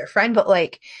knew you as a friend, but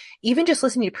like even just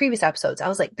listening to previous episodes, I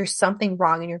was like, there's something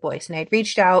wrong in your voice. And I'd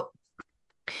reached out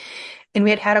and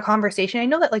we had a conversation. I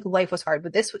know that like life was hard,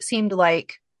 but this seemed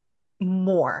like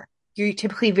more. You're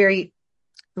typically very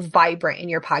vibrant in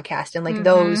your podcast, and like Hmm.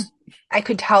 those, I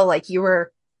could tell like It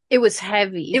was it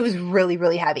heavy. was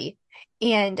really heavy.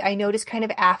 And I noticed kind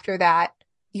of after that,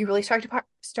 you really started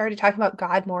talking about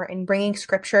God more and bringing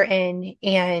scripture in.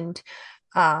 And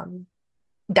um,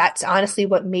 that's honestly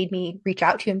what made me reach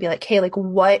out to you and be like, hey, like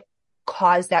what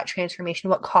caused that transformation?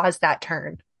 What caused that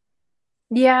turn?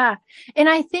 Yeah. And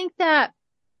I think that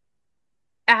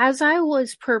as I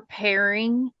was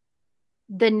preparing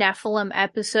the Nephilim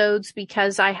episodes,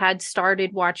 because I had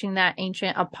started watching that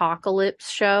Ancient Apocalypse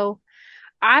show,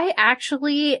 I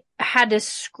actually had to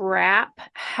scrap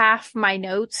half my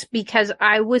notes because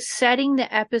I was setting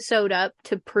the episode up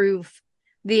to prove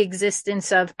the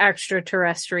existence of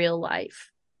extraterrestrial life.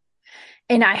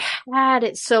 And I had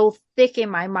it so thick in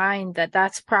my mind that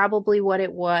that's probably what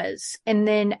it was. And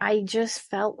then I just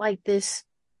felt like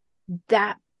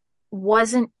that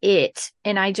wasn't it.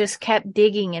 And I just kept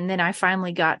digging. And then I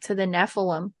finally got to the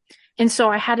Nephilim. And so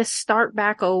I had to start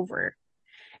back over.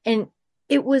 And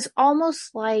it was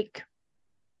almost like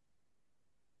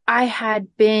I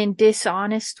had been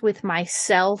dishonest with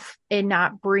myself in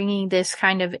not bringing this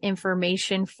kind of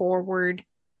information forward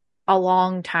a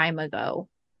long time ago.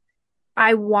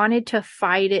 I wanted to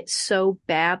fight it so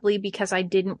badly because I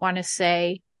didn't want to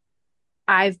say,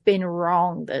 I've been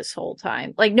wrong this whole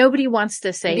time. Like nobody wants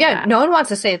to say Yeah, that. no one wants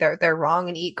to say they're wrong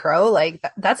and eat crow. Like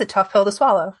that's a tough pill to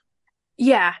swallow.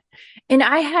 Yeah. And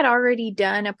I had already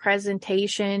done a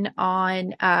presentation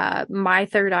on my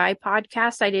Third Eye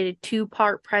podcast. I did a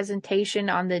 2-part presentation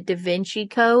on the Da Vinci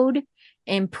Code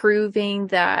and proving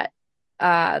that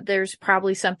there's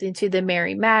probably something to the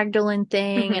Mary Magdalene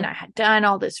thing. And Hmm. I had done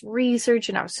all this research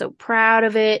and I was so proud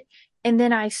of it. And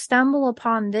then I stumble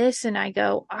upon this and I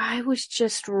go, I was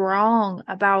just wrong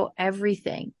about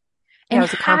everything. Yeah, it And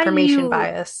was a confirmation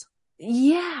bias.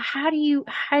 how do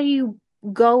you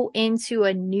go into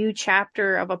a new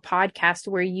chapter of a podcast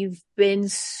where you've been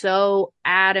so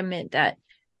adamant that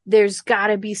there's got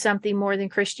to be something more than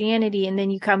Christianity, and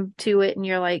then you come to it and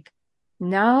you're like,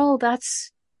 no,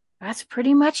 that's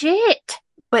pretty much it.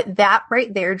 But that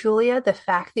right there, Julia, the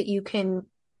fact that you can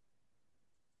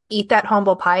eat that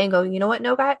humble pie and go, you know what,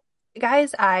 no,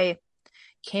 guys, I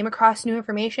came across new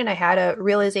information. I had a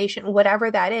realization,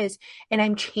 whatever that is, and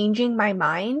I'm changing my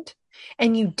mind.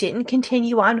 And you didn't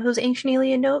continue on with those ancient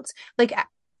alien notes. Like,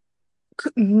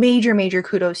 major, major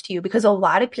kudos to you because a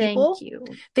lot of Thank people, you.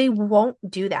 they won't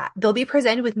do that. They'll be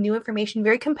presented with new information,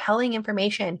 very compelling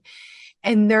information,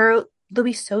 and they'll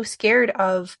be so scared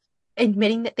of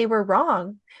admitting that they were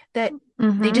wrong that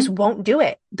they just Mm-hmm. won't do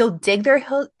it. They'll dig their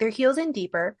heels in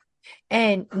deeper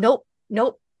and nope,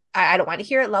 nope, I don't want to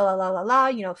hear it. La la la la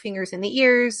la. Fingers in the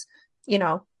ears. You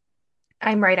know,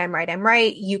 I'm right. I'm right. I'm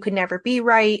right. You could never be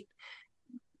right.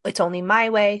 It's only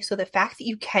my way. So the fact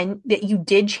that you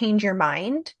did change your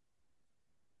mind,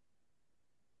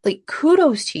 like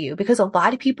kudos to you because a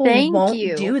lot of people Thank won't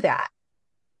you. do that.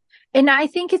 And I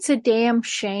think it's a damn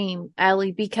shame,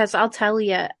 Ellie, because I'll tell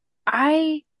you,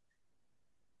 I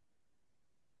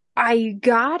I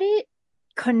got it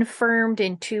confirmed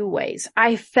in 2 ways.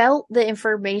 I felt the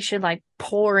information like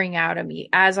pouring out of me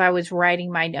as I was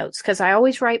writing my notes because I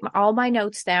always write all my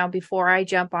notes down before I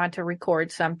jump on to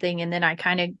record something. And then I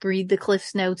kind of read the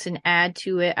Cliff's notes and add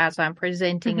to it as I'm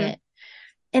presenting Mm-hmm. it.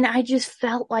 And I just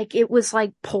felt like it was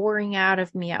like pouring out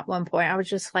of me at one point. I was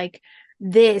just like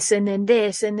this and then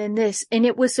this and then this. And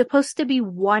it was supposed to be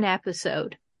one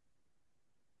episode.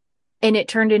 And it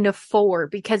turned into 4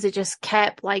 because it just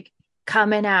kept like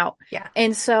coming out. Yeah.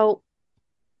 And so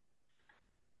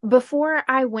before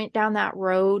I went down that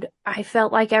road, I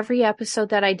felt like every episode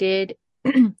that I did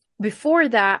before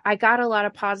that, I got a lot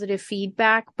of positive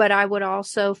feedback, but I would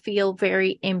also feel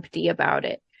very empty about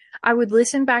it. I would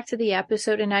listen back to the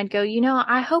episode and I'd go,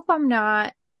 I hope I'm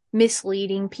not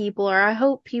misleading people, or I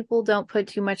hope people don't put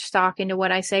too much stock into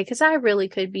what I say because I really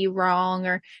could be wrong.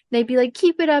 Or they'd be like,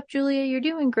 keep it up, Julia, you're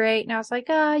doing great. And I was like,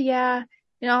 oh, yeah,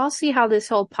 I'll see how this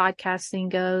whole podcasting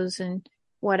goes and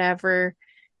whatever.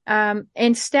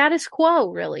 And status quo,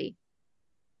 really.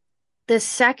 The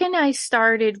second I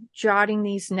started jotting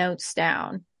these notes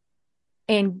down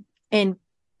and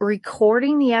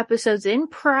recording the episodes in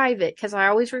private, because I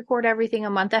always record everything a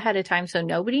month ahead of time, so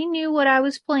nobody knew what I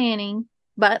was planning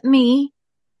but me.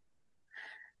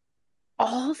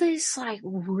 All this like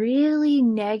really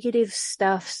negative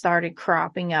stuff started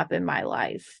cropping up in my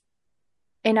life.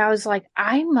 And I was like,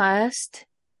 I must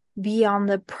be on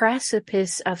the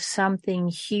precipice of something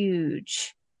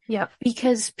huge. Yep.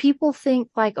 Because people think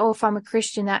like, oh, if I'm a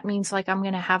Christian, that means like I'm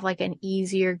going to have like an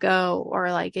easier go,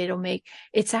 or like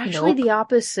it's actually Nope. the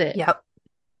opposite. Yep.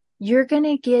 You're going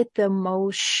to get the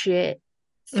most shit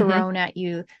Mm-hmm. thrown at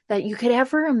you that you could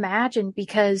ever imagine,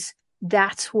 because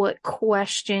that's what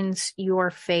questions your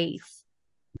faith.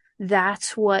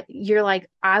 That's what you're like,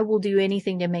 I will do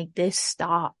anything to make this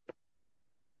stop.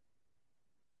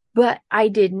 But I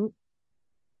didn't.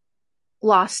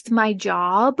 Lost my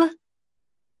job.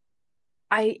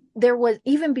 There was,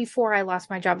 even before I lost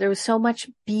my job, there was so much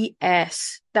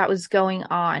BS that was going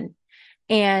on.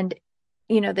 And,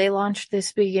 they launched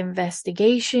this big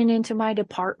investigation into my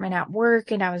department at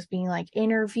work, and I was being like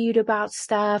interviewed about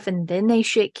stuff, and then they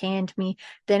shit canned me.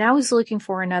 Then I was looking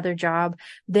for another job.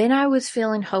 Then I was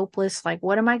feeling hopeless. Like,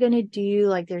 what am I going to do?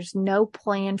 Like, there's no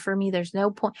plan for me. There's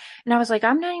no point. And I was like,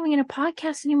 I'm not even going to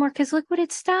podcast anymore because look what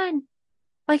it's done.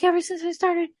 Like, ever since I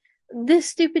started, this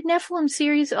stupid Nephilim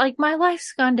series, like my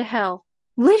life's gone to hell.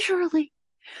 Literally.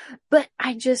 But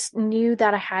I just knew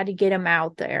that I had to get them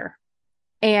out there.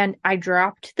 And I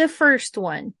dropped the first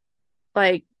one.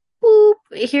 Like, boop,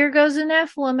 here goes a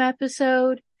Nephilim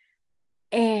episode.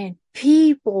 And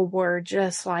people were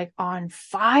just like on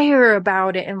fire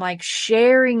about it and like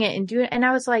sharing it and doing it. And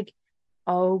I was like,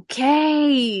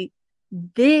 okay,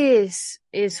 this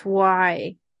is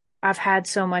why I've had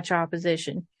so much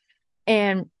opposition.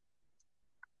 And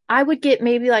I would get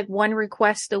maybe like one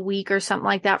request a week or something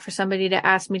like that for somebody to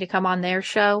ask me to come on their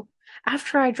show.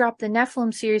 After I dropped the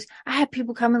Nephilim series, I had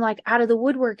people coming like out of the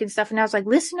woodwork and stuff. And I was like,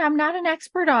 listen, I'm not an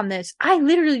expert on this. I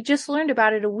literally just learned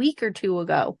about it a week or two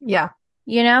ago. Yeah.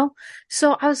 You know?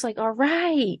 So I was like, all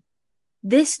right,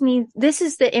 this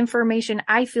is the information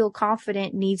I feel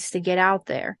confident needs to get out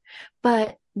there.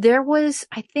 But there was,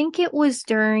 I think it wasn't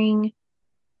during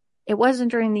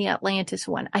the Atlantis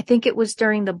one. I think it was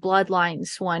during the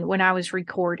Bloodlines one when I was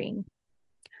recording.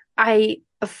 I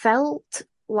felt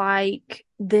like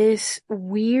this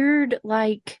weird,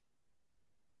 like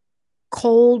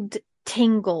cold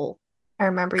tingle. I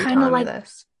remember you kind of telling like me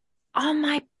this. on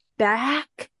my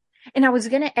back. And I was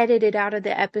going to edit it out of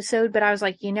the episode, but I was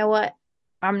like, you know what?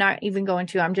 I'm not even going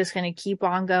to. I'm just going to keep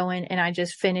on going. And I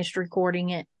just finished recording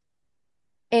it.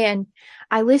 And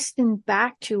I listened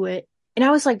back to it. And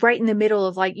I was like right in the middle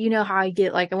of like, you know how I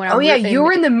get like when I'm. Oh, yeah. You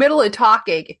were in the middle of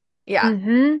talking. Yeah.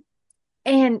 Mm-hmm.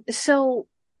 And so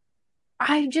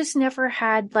I just never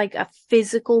had like a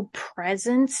physical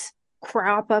presence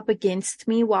crop up against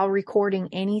me while recording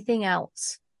anything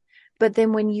else. But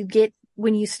then when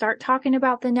you start talking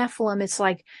about the Nephilim, it's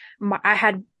like I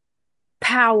had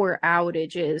power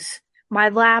outages. My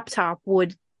laptop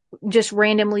would just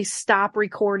randomly stop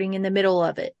recording in the middle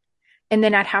of it. And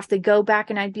then I'd have to go back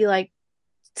and I'd be like,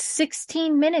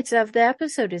 16 minutes of the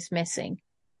episode is missing.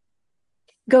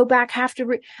 Go back, have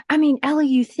to I mean, Ellie,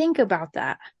 you think about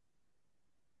that.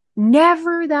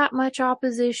 Never that much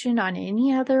opposition on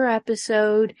any other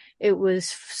episode. It was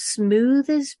smooth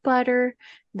as butter.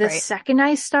 The Right. second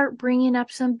I start bringing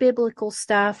up some biblical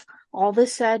stuff, all of a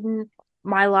sudden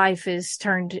my life is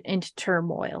turned into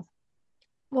turmoil.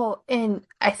 Well, and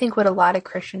I think what a lot of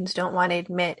Christians don't want to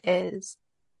admit is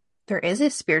there is a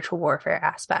spiritual warfare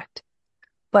aspect,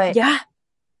 but Yeah.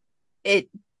 it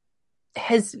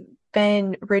has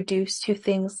been reduced to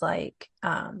things like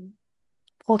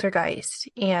poltergeist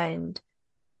and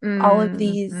all of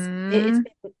these. It's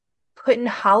been put in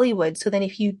Hollywood. So then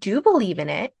if you do believe in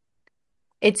it,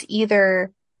 it's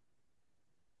either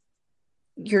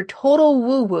your total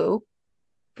woo-woo,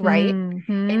 right?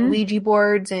 And Ouija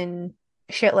boards and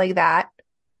shit like that,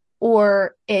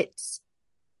 or it's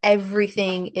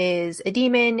everything is a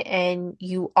demon and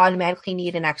you automatically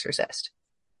need an exorcist.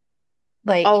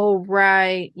 Like, oh,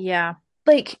 right. Yeah.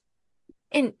 like,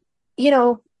 and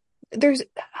there's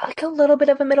like a little bit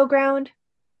of a middle ground,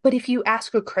 but if you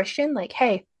ask a Christian, like,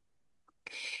 hey,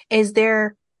 is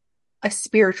there a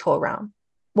spiritual realm?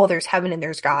 Well, there's heaven and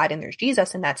there's God and there's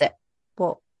Jesus and that's it.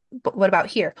 Well, but what about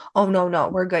here? Oh, no,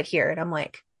 we're good here. And I'm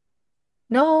like,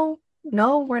 no,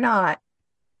 we're not.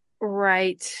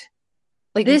 Right.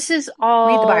 Like, this is read the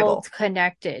all Bible.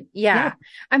 connected. Yeah. Yeah.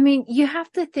 I mean, you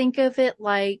have to think of it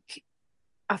like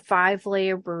a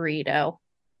 5-layer burrito.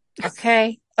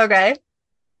 Okay. Okay.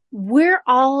 We're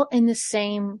all in the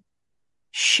same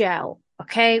shell.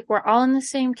 Okay. We're all in the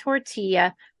same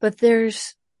tortilla, but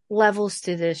there's levels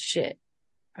to this shit.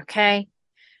 Okay.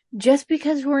 Just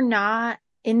because we're not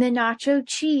in the nacho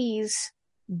cheese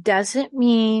doesn't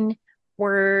mean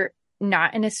we're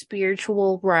not in a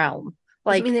spiritual realm.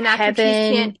 Like, I mean, the nacho heaven,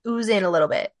 cheese can't ooze in a little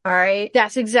bit. All right.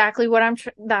 That's exactly what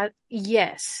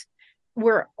yes.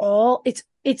 We're all,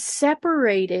 it's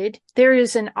separated. There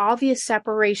is an obvious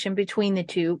separation between the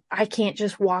two. I can't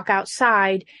just walk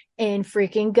outside and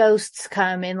freaking ghosts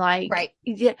come and like, Right.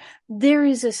 Yeah, there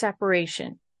is a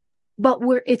separation, but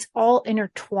it's all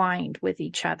intertwined with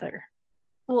each other.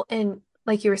 Well, and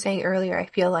like you were saying earlier, I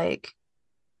feel like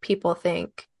people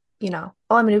think, oh,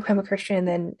 I'm going to become a Christian and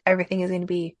then everything is going to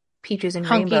be peaches and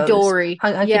rainbows. Hunky-dory.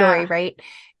 Hunky-dory, right?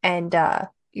 And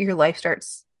your life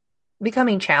starts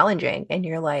becoming challenging and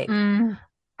you're like, in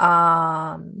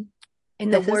the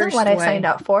this isn't worst what I way. signed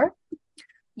up for.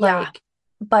 Yeah.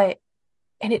 But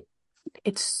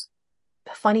it's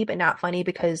funny but not funny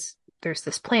because there's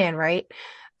this plan, right?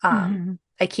 I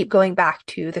keep going back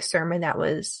to the sermon that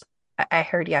I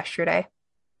heard yesterday.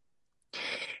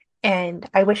 And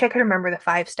I wish I could remember the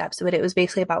 5 steps, but it was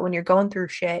basically about when you're going through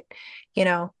shit,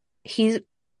 he's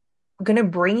going to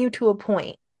bring you to a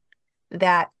point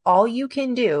that all you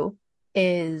can do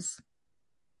is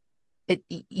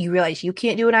You realize you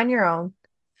can't do it on your own.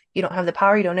 You don't have the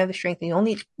power, you don't have the strength. The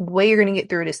only way you're going to get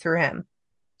through it is through him.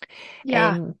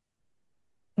 Yeah. And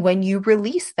when you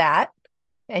release that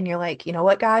and you're like, you know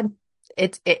what, God,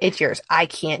 it's yours. I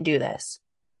can't do this.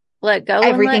 Let go and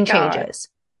Everything let God. changes.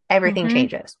 Everything Mm-hmm.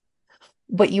 changes.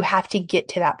 But you have to get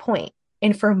to that point.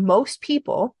 And for most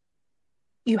people,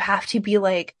 you have to be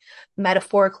like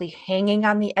metaphorically hanging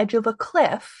on the edge of a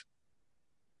cliff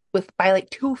with by like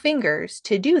two fingers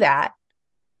to do that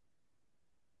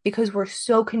because we're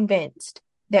so convinced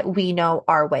that we know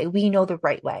our way, we know the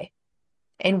right way,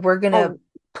 and we're gonna Oh,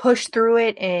 push through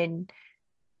it. And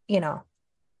you know,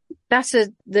 that's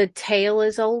the tale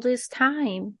as old as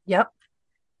time. yep.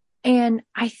 And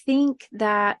I think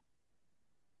that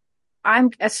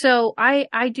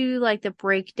I do like the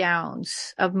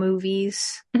breakdowns of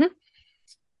movies. Mhm.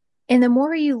 And the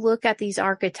more you look at these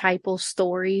archetypal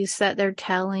stories that they're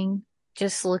telling,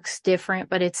 just looks different,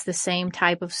 but it's the same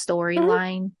type of Mhm.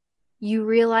 storyline. You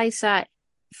realize that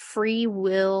free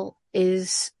will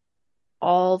is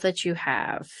all that you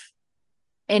have.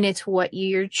 And it's what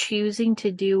you're choosing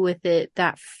to do with it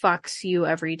that fucks you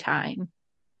every time.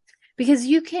 Because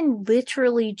you can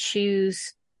literally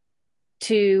choose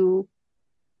to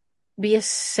be a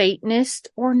Satanist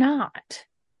or not.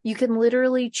 You can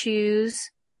literally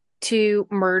choose to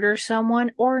murder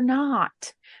someone or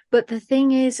not. But the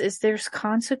thing is there's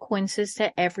consequences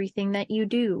to everything that you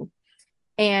do.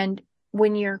 And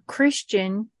when you're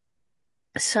Christian,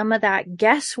 some of that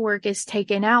guesswork is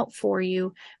taken out for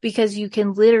you because you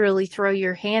can literally throw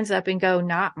your hands up and go,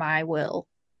 not my will,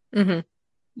 Mhm.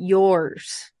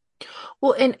 yours.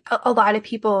 Well, and a lot of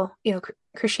people,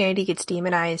 Christianity gets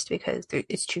demonized because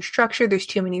it's too structured. There's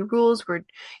too many rules. We're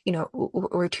too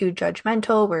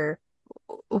judgmental. We're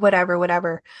whatever,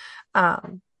 whatever.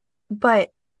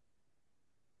 But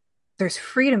there's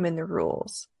freedom in the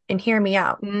rules. And hear me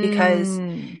out, because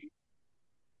Mm.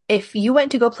 if you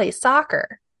went to go play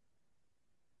soccer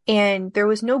and there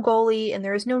was no goalie and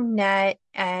there was no net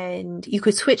and you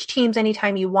could switch teams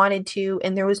anytime you wanted to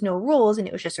and there was no rules and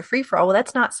it was just a free for all, well,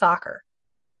 that's not soccer.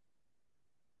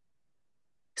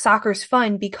 Soccer's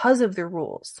fun because of the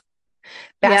rules.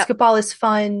 Yep. Basketball is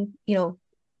fun,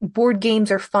 board games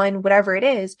are fun, whatever it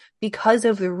is, because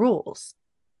of the rules.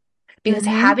 Because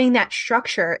Mm-hmm. having that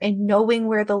structure and knowing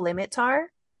where the limits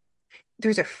are,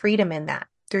 there's a freedom in that.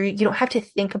 You don't have to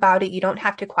think about it. You don't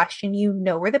have to question. You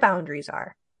know where the boundaries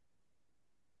are.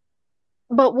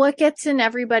 But what gets in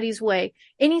everybody's way?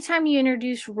 Anytime you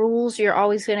introduce rules, you're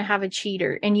always going to have a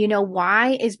cheater. And you know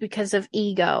why? Is because of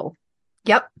ego.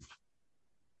 Yep.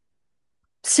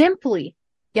 Simply.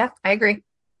 Yeah, I agree.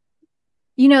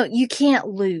 You can't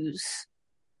lose.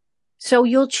 So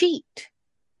you'll cheat.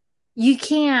 You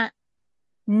can't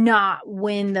not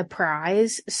win the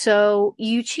prize. So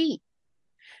you cheat.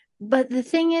 But the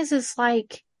thing is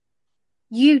like,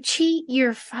 you cheat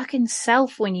your fucking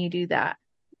self when you do that.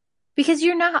 Because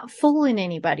you're not fooling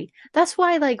anybody. That's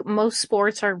why like most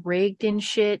sports are rigged and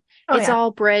shit. Oh, It's yeah.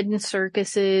 all bred in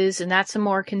circuses and that's a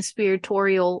more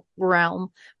conspiratorial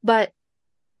realm. But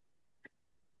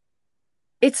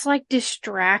it's like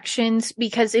distractions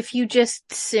because if you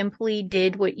just simply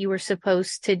did what you were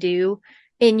supposed to do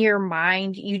in your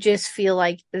mind, you just feel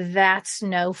like that's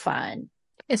no fun.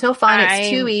 It's no fun. It's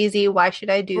too I'm easy. Why should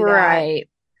I do that? right.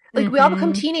 Like, we all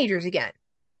become Mm-hmm. teenagers again,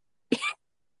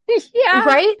 Yeah.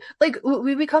 right? Like,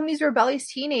 we become these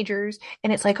rebellious teenagers,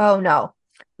 and it's like, oh no,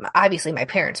 obviously my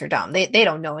parents are dumb. They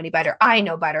don't know any better. I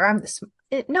know better.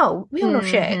 No, we don't know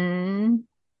shit. Mm-hmm.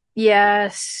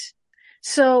 Yes.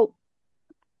 So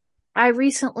I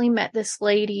recently met this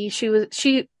lady.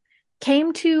 She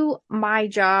came to my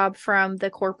job from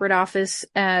the corporate office.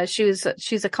 She's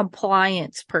a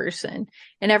compliance person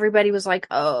and everybody was like,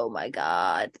 "Oh my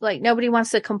God." Like nobody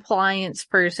wants a compliance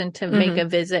person to make Hmm. a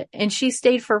visit. And she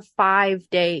stayed for 5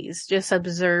 days just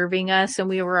observing us and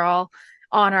we were all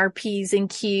on our P's and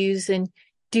Q's and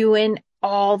doing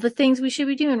all the things we should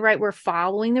be doing, right? We're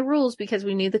following the rules because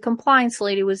we knew the compliance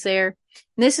lady was there.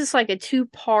 And this is like a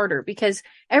two-parter because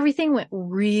everything went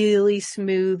really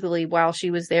smoothly while she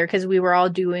was there because we were all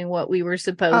doing what we were Oh,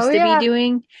 supposed to be yeah.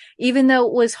 doing, even though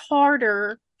it was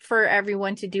harder for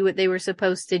everyone to do what they were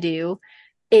supposed to do.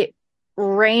 It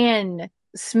ran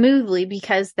smoothly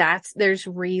because there's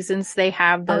reasons they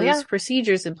have Oh, yeah. those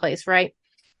procedures in place, right?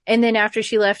 And then after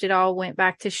she left, it all went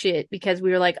back to shit because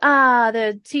we were like,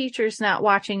 the teacher's not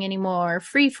watching anymore,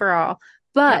 free for all. Yep.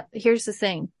 But here's the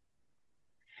thing.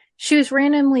 She was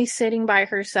randomly sitting by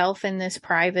herself in this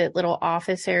private little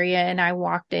office area, and I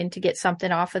walked in to get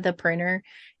something off of the printer.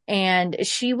 And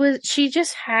she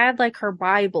just had like her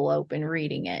Bible open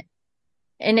reading it.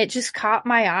 and it just caught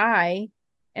my eye.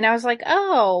 And I was like,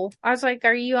 oh, I was like,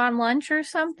 are you on lunch or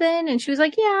something? And she was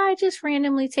like, yeah, I just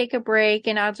randomly take a break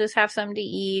and I'll just have something to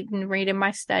eat and read in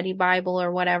my study Bible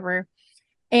or whatever.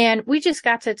 And we just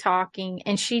got to talking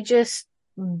and she just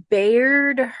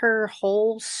bared her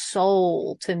whole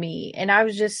soul to me. And I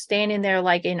was just standing there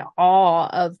like in awe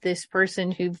of this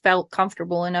person who felt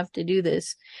comfortable enough to do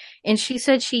this. And she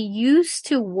said she used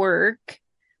to work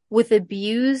with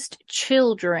abused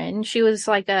children. She was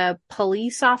like a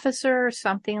police officer or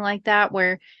something like that,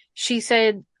 where she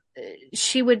said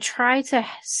she would try to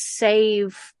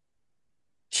save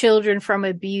children from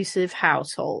abusive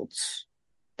households.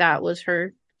 That was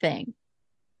her thing.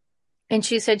 And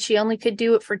she said she only could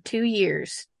do it for 2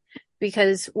 years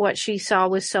because what she saw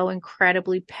was so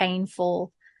incredibly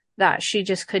painful that she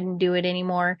just couldn't do it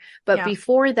anymore. But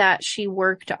before that, she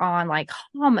worked on like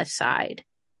homicide.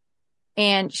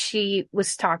 And she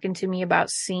was talking to me about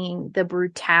seeing the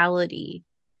brutality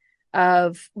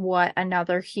of what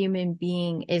another human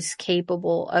being is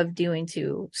capable of doing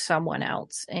to someone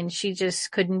else. And she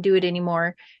just couldn't do it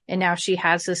anymore. And now she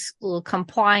has this little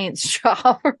compliance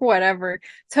job or whatever,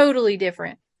 totally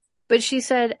different. But she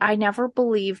said, I never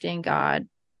believed in God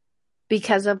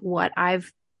because of what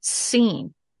I've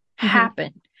seen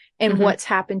happen and what's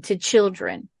happened to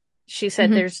children. She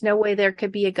said, there's no way there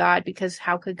could be a God because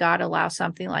how could God allow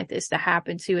something like this to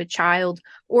happen to a child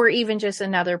or even just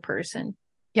another person?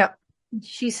 Yep.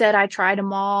 She said, I tried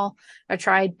them all. I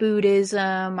tried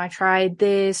Buddhism. I tried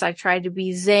this. I tried to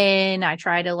be Zen. I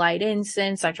tried to light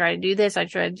incense. I tried to do this. I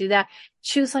tried to do that.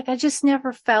 She was like, I just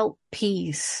never felt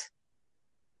peace.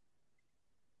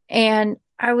 And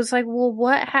I was like, well,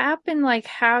 what happened? Like,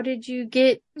 how did you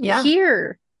get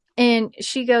here? And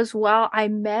she goes, well, I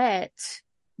met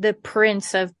the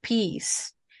Prince of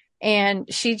Peace.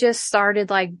 And she just started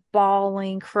like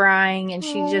bawling, crying. And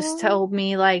she just told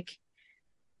me like,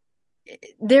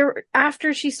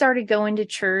 after she started going to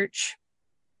church,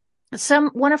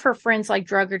 one of her friends like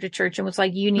drug her to church and was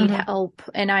like, you need help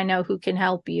and I know who can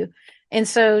help you. And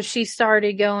so she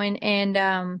started going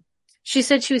and she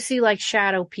said she would see like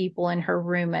shadow people in her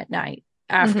room at night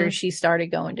after she started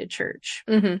going to church.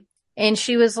 And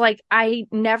she was like, I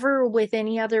never with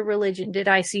any other religion did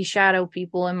I see shadow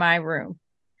people in my room.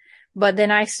 But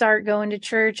then I start going to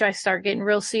church. I start getting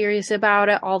real serious about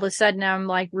it. All of a sudden, I'm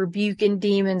like rebuking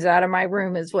demons out of my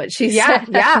room is what she said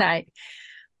that night.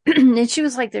 And she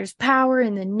was like, there's power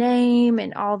in the name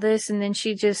and all this. And then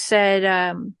she just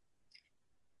said,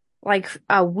 like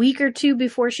a week or two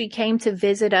before she came to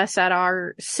visit us at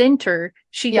our center,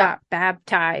 she got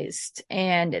baptized.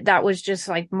 And that was just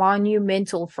like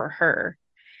monumental for her.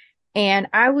 And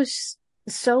I was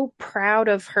so proud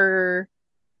of her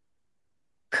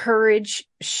courage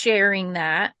sharing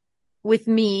that with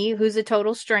me, who's a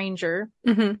total stranger,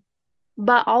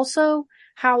 but also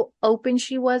how open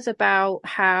she was about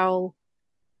how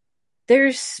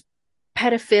there's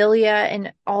pedophilia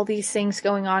and all these things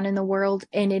going on in the world.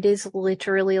 And it is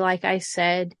literally, like I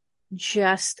said,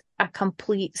 just a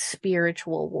complete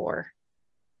spiritual war.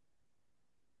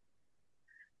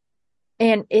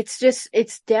 And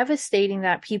it's devastating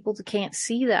that people can't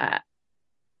see that.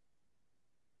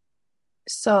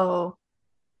 So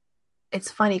it's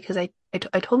funny because I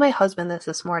told my husband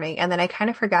this morning and then I kind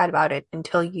of forgot about it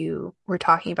until you were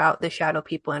talking about the shadow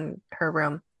people in her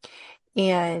room.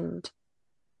 And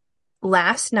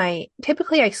last night,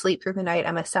 typically I sleep through the night.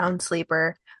 I'm a sound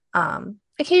sleeper.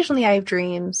 Occasionally I have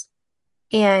dreams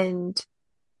and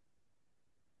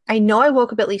I know I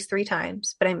woke up at least 3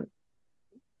 times, but I'm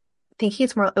thinking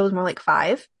it was more like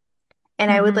 5.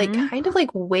 And I would like kind of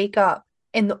like wake up.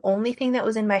 And the only thing that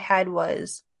was in my head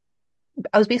was,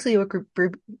 I was basically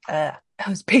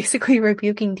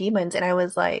rebuking demons. And I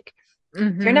was like,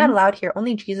 you're not allowed here.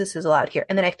 Only Jesus is allowed here.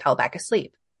 And then I fell back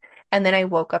asleep. And then I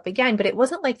woke up again. But it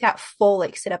wasn't like that full,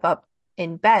 like sit up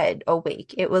in bed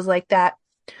awake. It was like that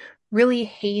really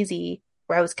hazy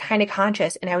where I was kind of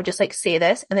conscious. And I would just like say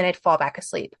this and then I'd fall back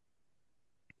asleep.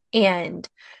 And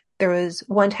there was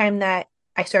one time that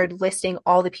I started listing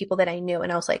all the people that I knew.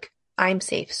 And I was like, I'm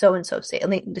safe, so and so safe. And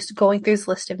like just going through this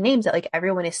list of names that like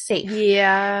everyone is safe.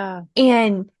 Yeah.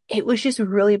 And it was just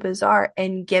really bizarre.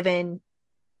 And given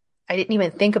I didn't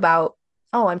even think about,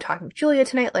 oh, I'm talking with Julia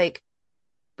tonight, like,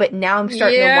 but now I'm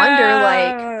starting to wonder,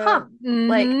 like,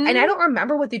 like, and I don't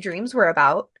remember what the dreams were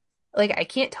about. Like, I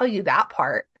can't tell you that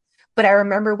part, but I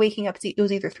remember waking up, it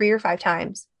was either 3 or 5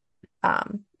 times,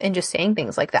 and just saying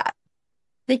things like that.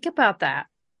 Think about that.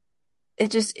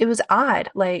 It was odd.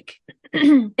 Like,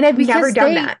 and I've never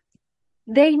done that.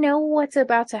 They know what's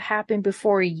about to happen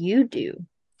before you do.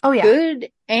 Oh, yeah. Good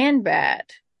and bad.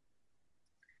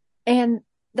 And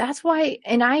that's why,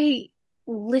 and I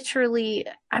literally,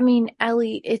 I mean,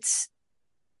 Ellie, it's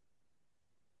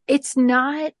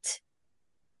not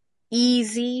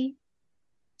easy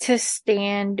to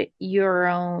stand your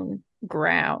own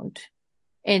ground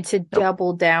and to Nope.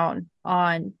 double down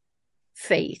on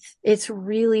faith. It's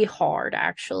really hard,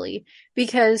 actually,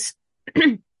 because,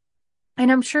 and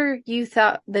I'm sure you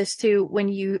thought this too when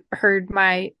you heard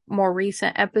my more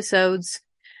recent episodes,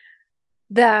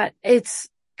 that it's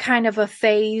kind of a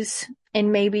phase,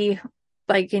 and maybe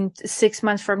like in 6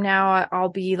 months from now, I'll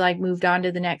be like moved on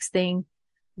to the next thing.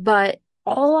 But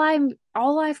all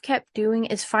I've kept doing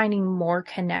is finding more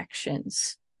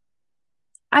connections.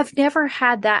 I've never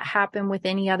had that happen with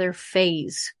any other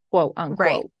phase, quote Right.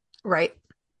 unquote. Right.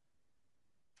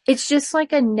 It's just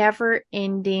like a never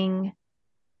ending,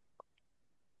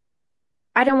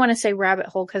 I don't want to say rabbit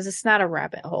hole because it's not a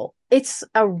rabbit hole. It's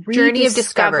a Journey of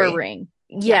discovery. rediscovering.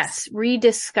 Yes. Yes,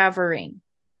 rediscovering.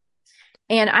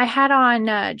 And I had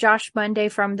on Josh Monday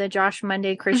from the Josh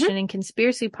Monday Hmm. Christian and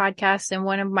Conspiracy podcast. And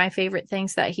one of my favorite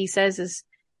things that he says is,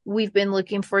 we've been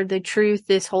looking for the truth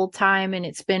this whole time and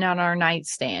it's been on our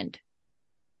nightstand.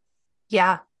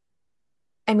 Yeah.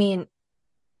 I mean,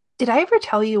 did I ever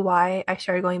tell you why I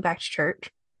started going back to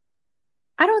church?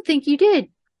 I don't think you did.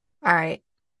 All right.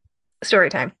 Story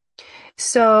time.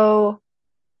 So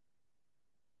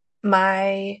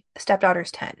my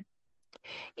stepdaughter's 10,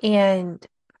 and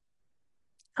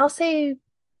I'll say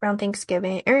around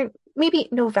Thanksgiving or maybe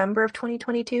November of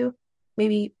 2022,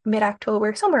 maybe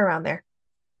mid-October, somewhere around there.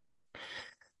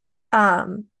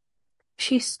 Um,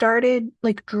 she started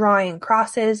like drawing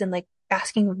crosses and like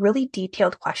asking really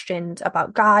detailed questions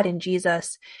about God and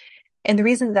Jesus. And the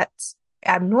reason that's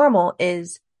abnormal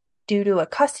is due to a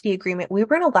custody agreement, we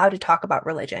weren't allowed to talk about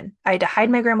religion. I had to hide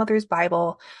my grandmother's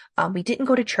Bible. We didn't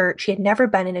go to church. She had never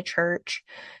been in a church.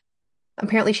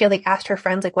 Apparently, she had like asked her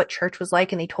friends like what church was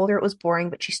like, and they told her it was boring,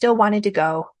 but she still wanted to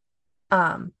go.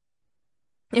 Um,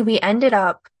 and we ended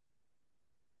up,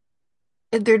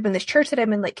 there'd been this church that I'd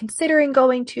been like considering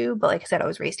going to, but like I said, I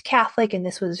was raised Catholic, and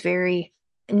this was very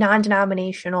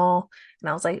non-denominational. And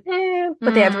I was like,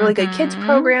 but they have a really good kids Mm-hmm.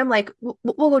 program. Like,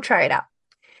 we'll go try it out.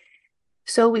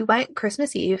 So we went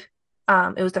Christmas Eve.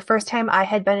 It was the first time I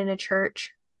had been in a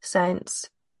church since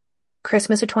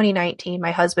Christmas of 2019.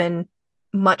 My husband,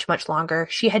 much, much longer.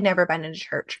 She had never been in a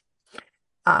church.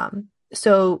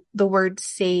 So the words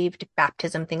saved,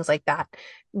 baptism, things like that,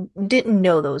 didn't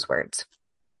know those words.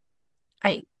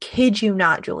 I kid you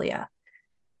not, Julia.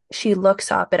 She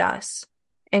looks up at us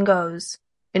and goes,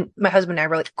 and my husband and I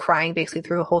were like crying basically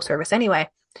through a whole service anyway.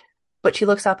 But she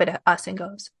looks up at us and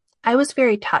goes, I was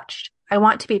very touched. I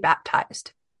want to be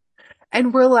baptized.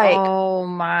 And we're like, Oh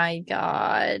my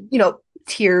God.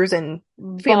 tears and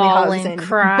family hugs Bawling, and bawling,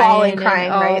 crying, and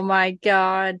crying, oh right? my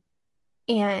God.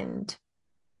 And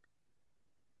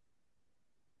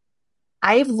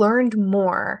I've learned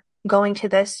more going to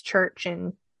this church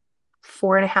in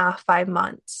 4.5, 5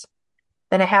 months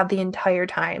than I have the entire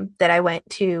time that I went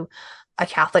to a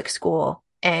Catholic school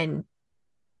and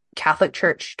Catholic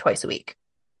church twice a week.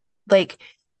 Like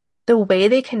the way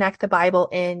they connect the Bible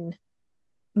in,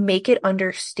 make it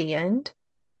understand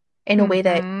in a way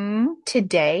that Mm-hmm.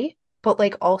 today, but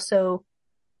like also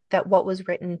that what was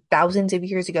written thousands of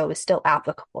years ago is still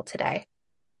applicable today.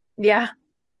 Yeah.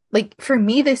 Like for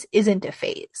me, this isn't a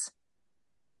phase.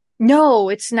 No,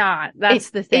 it's not. It That's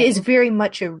the it is thing. very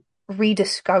much a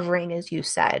rediscovering, as you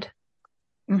said.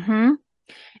 Mm-hmm.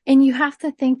 And you have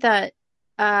to think that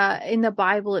in the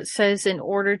Bible it says in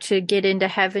order to get into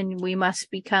heaven we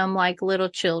must become like little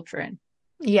children.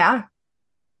 Yeah.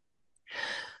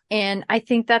 And I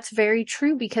think that's very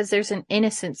true because there's an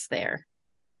innocence there.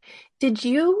 Did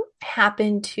you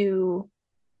happen to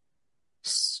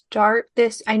start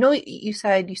this? I know you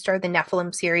said you started the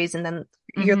Nephilim series and then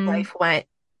your Mm-hmm. life went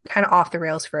kind of off the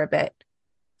rails for a bit.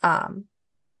 Um,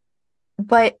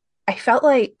 but I felt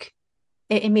like,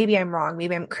 and maybe I'm wrong,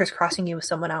 maybe I'm crisscrossing you with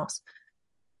someone else,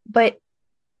 but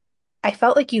I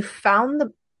felt like you found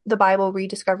the Bible,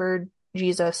 rediscovered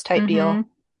Jesus type Mm-hmm. deal.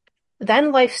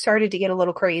 Then life started to get a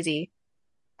little crazy,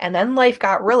 and then life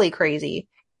got really crazy.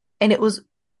 And it was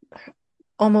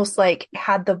almost like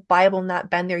had the Bible not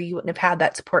been there, you wouldn't have had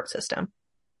that support system.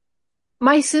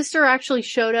 My sister actually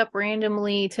showed up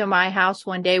randomly to my house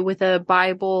one day with a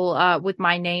Bible with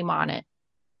my name on it.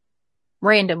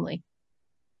 Randomly.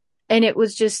 And it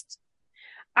was just,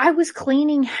 I was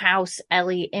cleaning house,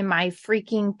 Ellie, in my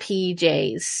freaking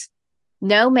PJs.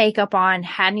 No makeup on,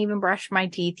 hadn't even brushed my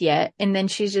teeth yet. And then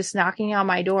she's just knocking on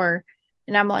my door.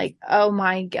 And I'm like, oh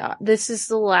my God, this is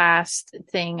the last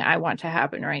thing I want to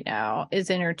happen right now is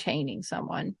entertaining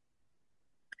someone.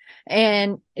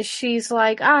 And she's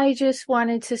like, I just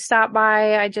wanted to stop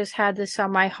by. I just had this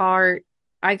on my heart.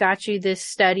 I got you this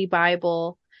study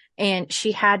Bible. And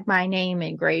she had my name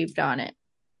engraved on it.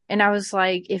 And I was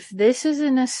like, if this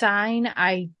isn't a sign,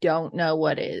 I don't know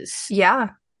what is. Yeah.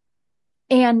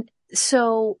 And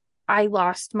so I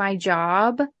lost my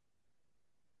job,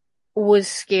 was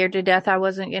scared to death I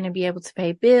wasn't going to be able to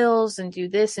pay bills and do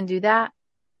this and do that.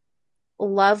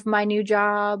 Love my new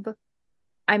job.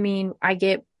 I mean, I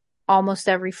get almost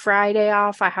every Friday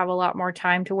off. I have a lot more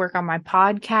time to work on my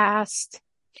podcast.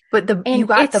 But you And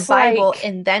got the it's Bible like,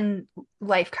 and then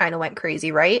life kind of went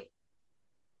crazy, right?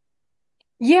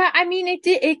 yeah, I mean,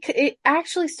 it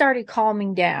actually started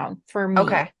calming down for me.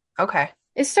 Okay. Okay.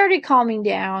 It started calming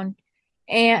down,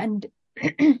 and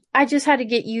I just had to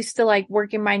get used to like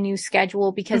working my new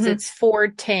schedule because Hmm. it's 4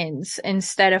 10s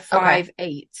instead of Okay. 5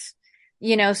 8s.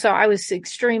 So I was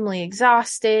extremely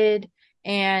exhausted,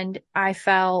 and I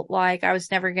felt like I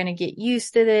was never going to get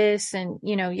used to this, and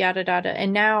yada yada.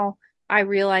 And now I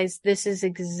realize this is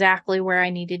exactly where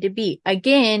I needed to be.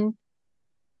 Again,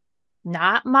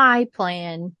 not my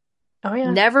plan. Oh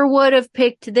yeah. Never would have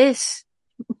picked this,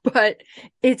 but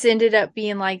it's ended up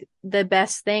being like the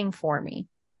best thing for me.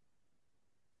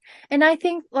 And I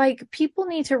think like people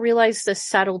need to realize the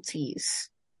subtleties.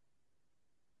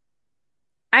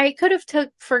 I could have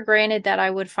took for granted that I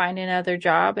would find another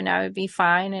job and I would be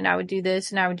fine and I would do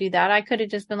this and I would do that. I could have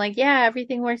just been like, yeah,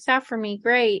 everything works out for me.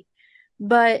 Great.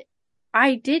 But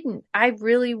I didn't. I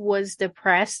really was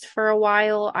depressed for a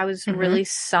while. I was Hmm. really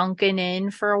sunken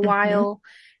in for a Hmm. while.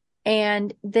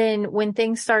 And then when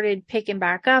things started picking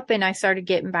back up and I started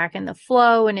getting back in the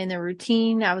flow and in the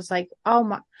routine, I was like,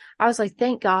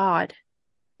 thank God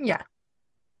Yeah.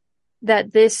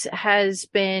 that this has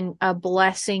been a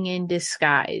blessing in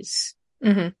disguise.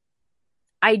 Hmm.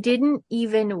 I didn't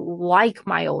even like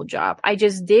my old job. I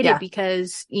just did it Yeah.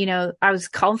 because, I was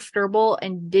comfortable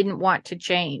and didn't want to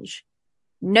change.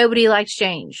 Nobody likes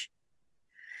change.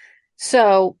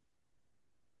 So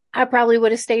I probably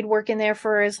would have stayed working there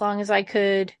for as long as I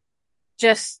could,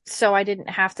 just so I didn't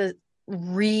have to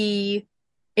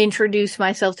reintroduce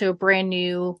myself to a brand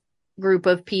new group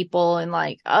of people and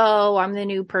like, oh, I'm the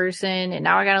new person and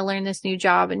now I got to learn this new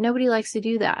job. And nobody likes to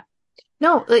do that.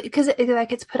 No, because that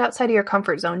gets put outside of your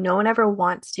comfort zone. No one ever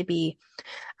wants to be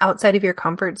outside of your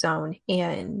comfort zone.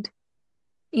 And,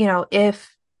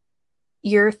 if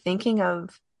you're thinking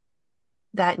of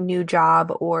that new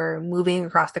job or moving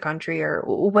across the country or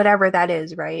whatever that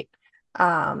is, right?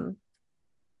 Um,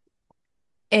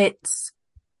 it's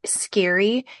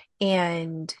scary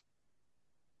and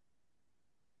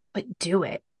but do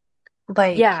it.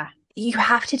 Like Yeah. you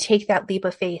have to take that leap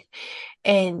of faith.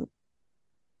 And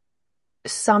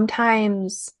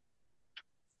sometimes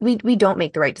we don't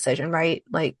make the right decision, right?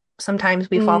 Like sometimes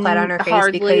we fall flat on our face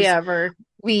Hardly because ever.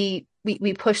 we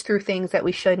push through things that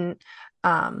we shouldn't.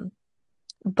 Um,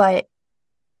 but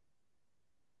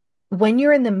when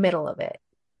you're in the middle of it,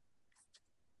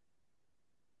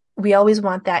 we always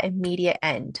want that immediate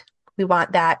end. We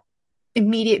want that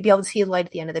immediate, be able to see the light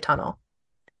at the end of the tunnel.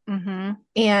 Mm-hmm.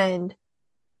 And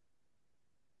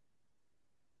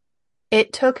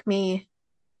it took me,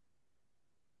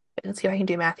 let's see if I can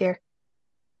do math here.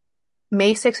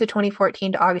 May 6th of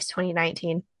 2014 to August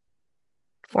 2019.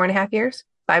 4.5 years,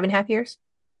 5.5 years.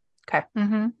 Okay.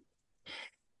 Mm-hmm.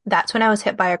 That's when I was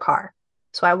hit by a car.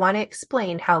 So I want to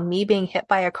explain how me being hit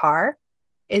by a car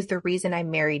is the reason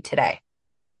I'm married today.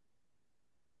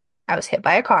 I was hit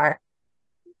by a car,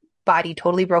 body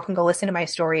totally broken. Go listen to my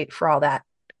story for all that.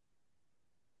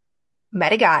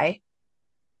 Met a guy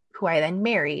who I then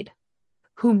married,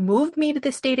 who moved me to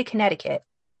the state of Connecticut.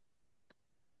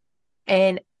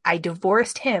 And I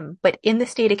divorced him, but in the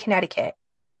state of Connecticut,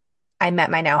 I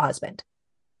met my now husband.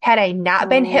 Had I not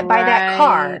been hit by that Right.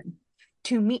 car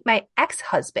to meet my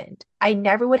ex-husband, I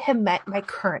never would have met my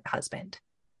current husband.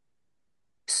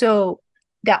 So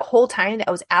that whole time, that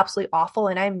was absolutely awful.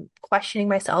 And I'm questioning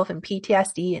myself and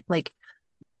PTSD. Like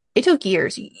it took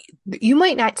years. You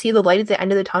might not see the light at the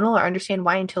end of the tunnel or understand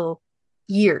why until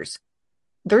years.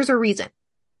 There's a reason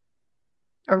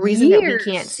that we can't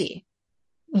Years. see.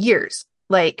 Years.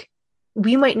 Like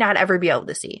we might not ever be able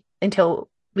to see until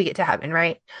we get to heaven,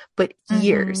 right? But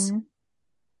years. Mm-hmm.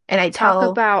 And Talk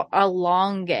about a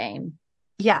long game.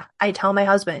 I tell my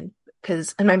husband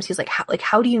because sometimes he's like,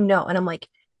 how do you know? And I'm like,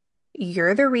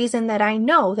 you're the reason that I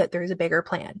know that there's a bigger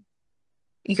plan.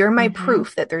 You're my Mm-hmm.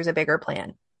 proof that there's a bigger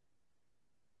plan.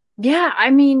 Yeah,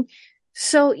 I mean,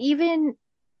 so even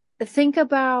think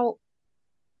about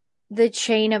the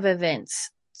chain of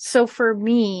events. So for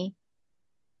me,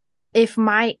 if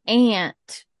my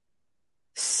aunt,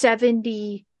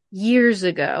 70 years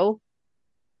ago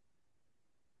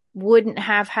wouldn't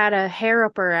have had a hair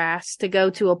up her ass to go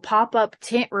to a pop-up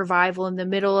tent revival in the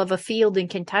middle of a field in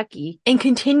Kentucky. And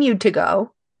continued to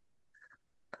go.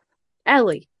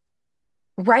 Ellie.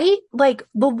 Right? Like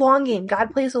the long game.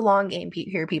 God plays a long game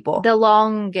here, people. The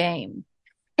long game.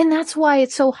 And that's why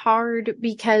it's so hard,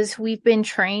 because we've been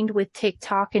trained with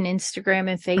TikTok and Instagram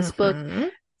and Facebook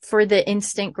for the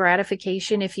instant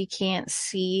gratification. If you can't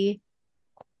see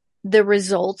the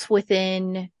results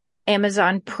within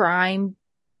Amazon Prime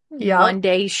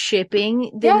 1-day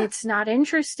shipping, then it's not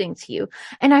interesting to you.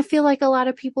 And I feel like a lot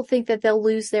of people think that they'll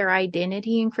lose their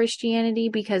identity in Christianity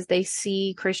because they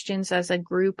see Christians as a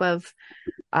group of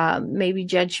maybe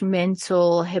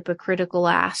judgmental, hypocritical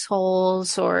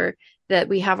assholes, or that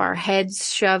we have our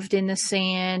heads shoved in the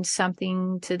sand,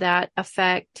 something to that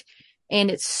effect. And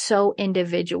it's so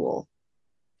individual.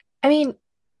 I mean,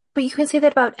 but you can say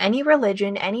that about any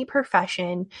religion, any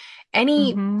profession,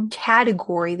 any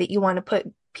category that you want to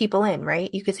put people in,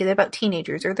 right? You could say that about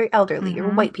teenagers or the elderly or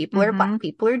white people or black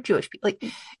people or Jewish people. Like,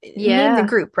 name the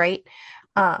group, right?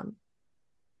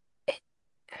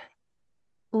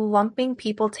 Lumping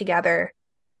people together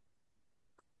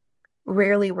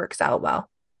rarely works out well.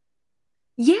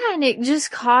 Yeah, and it just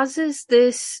causes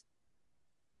this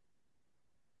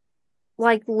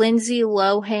like Lindsay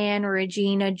Lohan,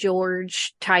 Regina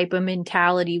George type of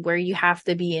mentality where you have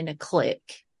to be in a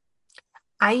clique.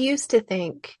 I used to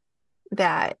think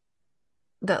that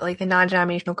like the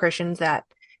non-denominational Christians, that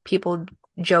people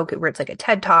joke where it's like a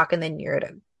TED Talk and then you're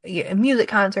at a music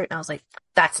concert, and I was like,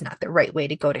 that's not the right way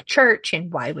to go to church,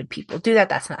 and why would people do that?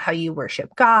 That's not how you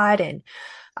worship God. And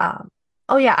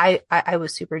I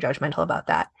was super judgmental about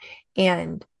that.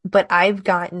 But I've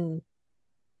gotten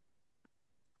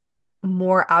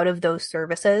more out of those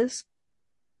services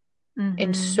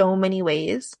in so many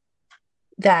ways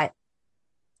that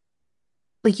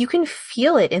like you can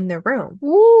feel it in the room.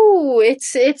 Ooh,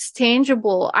 it's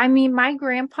tangible. I mean, my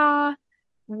grandpa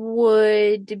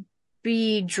would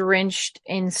be drenched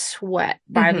in sweat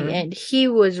by the end. He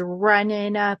was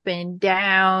running up and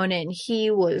down, and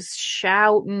he was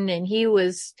shouting, and he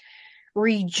was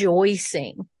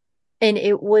rejoicing. And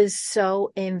it was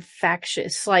so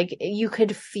infectious. Like you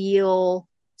could feel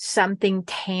something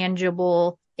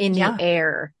tangible in the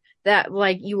air, that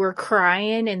like you were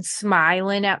crying and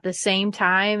smiling at the same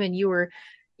time, and you were,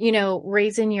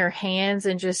 raising your hands,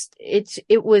 and just,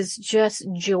 it was just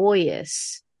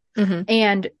joyous.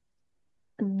 And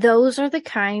those are the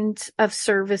kinds of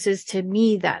services to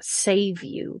me that save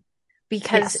you,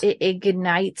 because it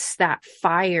ignites that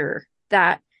fire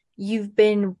that you've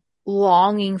been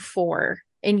longing for,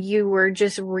 and you were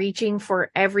just reaching for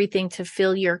everything to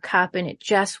fill your cup, and it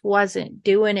just wasn't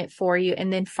doing it for you.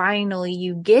 And then finally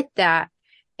you get that,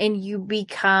 and you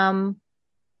become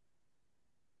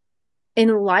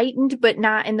enlightened, but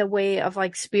not in the way of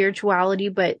like spirituality,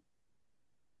 but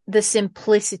the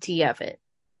simplicity of it.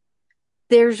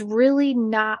 There's really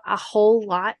not a whole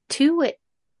lot to it.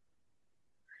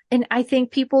 And I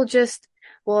think people just,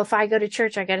 well, if I go to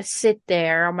church, I got to sit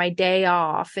there on my day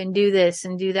off and do this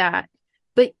and do that.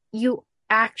 But you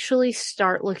actually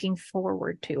start looking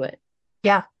forward to it.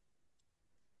 Yeah.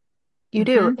 You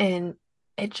do. And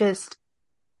it just,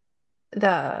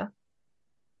 the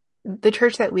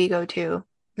church that we go to,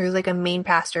 there's like a main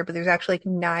pastor, but there's actually like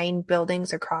 9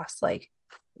 buildings across like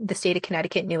the state of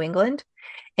Connecticut, New England.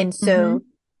 And so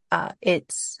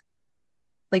it's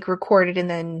like recorded and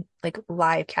then like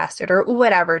live casted or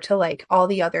whatever to like all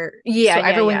the other. So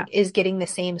everyone is getting the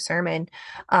same sermon.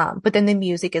 But then the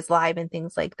music is live and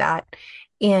things like that.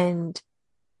 And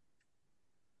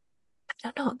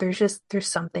I don't know, there's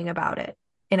something about it.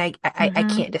 And I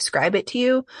can't describe it to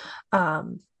you.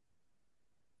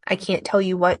 I can't tell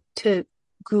you what to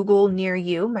Google near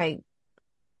you. My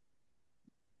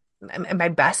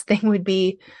best thing would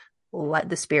be let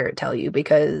the Spirit tell you,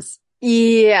 because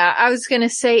I was going to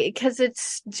say, because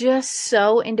it's just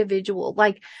so individual.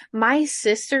 Like my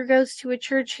sister goes to a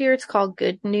church here. It's called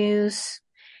Good News.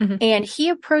 And he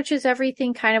approaches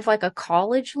everything kind of like a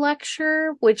college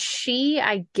lecture, which she,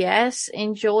 I guess,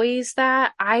 enjoys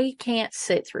that. I can't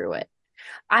sit through it.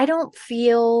 I don't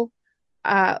feel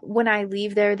when I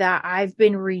leave there that I've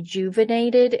been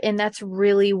rejuvenated, and that's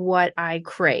really what I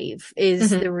crave,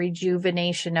 is the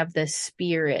rejuvenation of the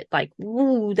spirit. Like,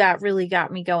 ooh, that really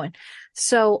got me going.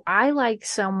 So I like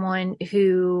someone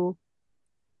who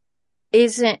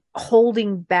isn't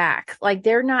holding back. Like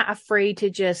they're not afraid to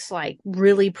just like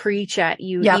really preach at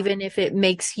you, even if it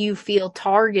makes you feel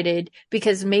targeted,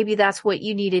 because maybe that's what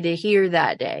you needed to hear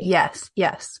that day. Yes.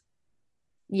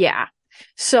 Yeah.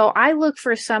 So I look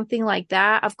for something like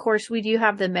that. Of course, we do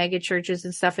have the mega churches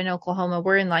and stuff in Oklahoma.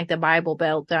 We're in like the Bible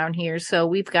Belt down here. So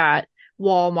we've got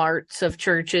Walmarts of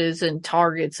churches and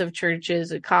Targets of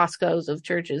churches and Costco's of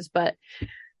churches. But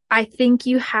I think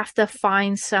you have to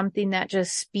find something that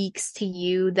just speaks to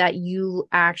you that you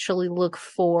actually look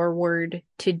forward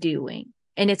to doing.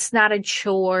 And it's not a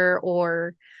chore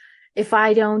or if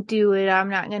I don't do it, I'm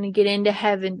not going to get into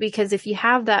heaven. Because if you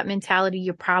have that mentality,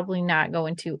 you're probably not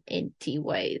going to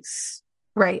anyways.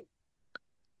 Right.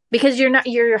 Because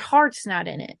your heart's not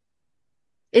in it.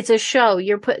 It's a show.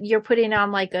 You're putting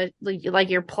on like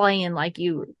you're playing like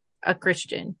you a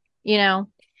Christian, you know?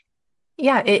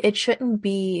 Yeah, it shouldn't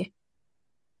be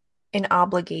an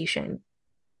obligation.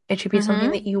 It should be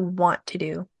something that you want to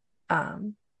do.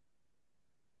 And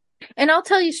I'll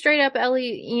tell you straight up,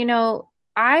 Ellie,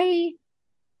 I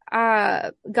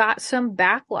got some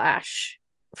backlash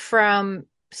from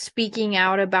speaking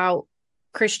out about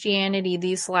Christianity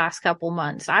these last couple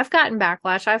months. I've gotten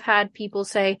backlash. I've had people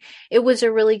say it was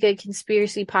a really good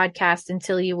conspiracy podcast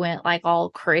until you went like all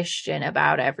Christian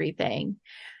about everything.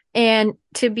 And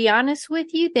to be honest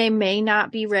with you, they may not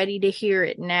be ready to hear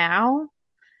it now,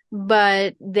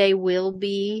 but they will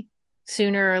be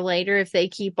sooner or later if they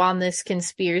keep on this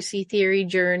conspiracy theory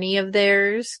journey of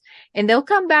theirs. And they'll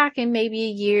come back in maybe a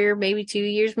year, maybe 2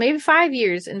 years, maybe 5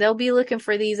 years, and they'll be looking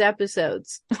for these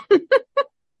episodes.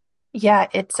 Yeah,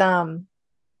 it's I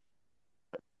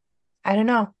don't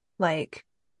know. Like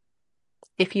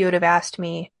if you would have asked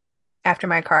me after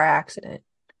my car accident,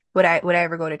 would I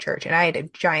ever go to church? And I had a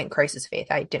giant crisis of faith.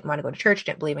 I didn't want to go to church,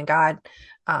 didn't believe in God,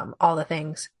 all the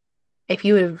things. If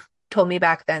you would have told me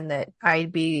back then that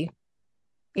I'd be,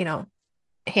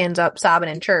 hands up sobbing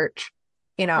in church,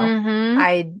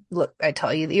 I'd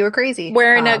tell you that you were crazy.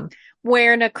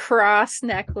 Wearing a cross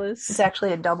necklace. It's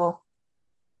actually a double.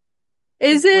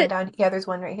 Is it? Yeah, there's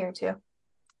one right here too.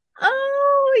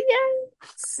 Oh,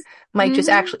 yes. Mike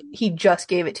he just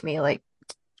gave it to me like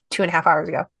 2.5 hours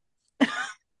ago.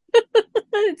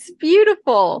 It's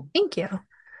beautiful. Thank you.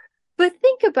 But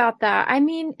think about that. I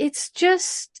mean, it's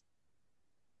just,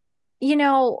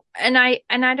 and I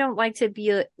don't like to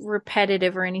be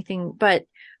repetitive or anything, but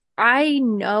I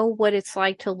know what it's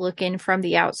like to look in from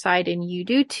the outside, and you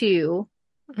do too.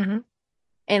 Mm-hmm.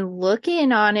 And look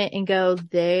in on it and go,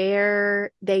 they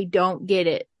don't get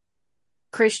it.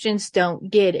 Christians don't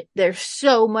get it. There's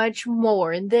so much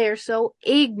more, and they're so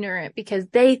ignorant because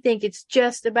they think it's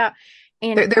just about.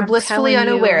 And they're blissfully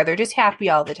unaware. They're just happy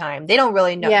all the time. They don't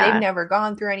really know. Yeah. They've never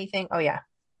gone through anything. Oh yeah.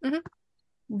 Mm-hmm.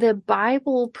 The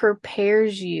Bible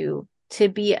prepares you to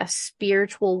be a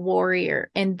spiritual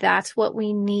warrior, and that's what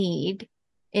we need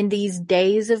in these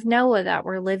days of Noah that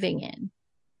we're living in.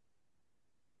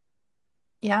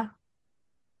 Yeah.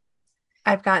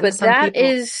 I've gotten but some that people...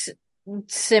 is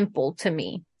simple to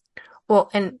me. Well,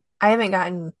 and I haven't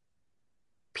gotten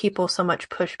people so much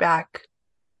pushback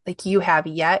like you have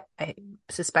yet. I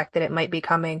suspect that it might be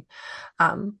coming.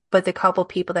 But the couple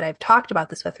people that I've talked about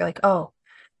this with are like, oh,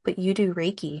 but you do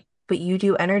Reiki, but you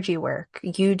do energy work.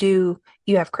 You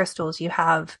have crystals,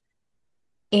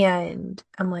 and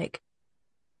I'm like,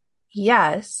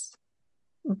 yes,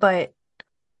 but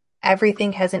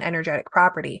everything has an energetic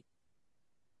property.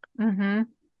 Mm-hmm.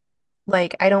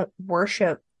 Like, I don't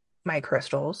worship my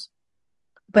crystals,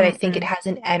 but I think it has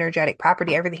an energetic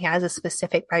property. Everything has a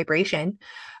specific vibration.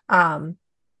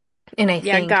 And I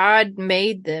think God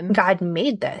made them. God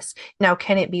made this. Now,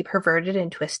 can it be perverted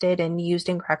and twisted and used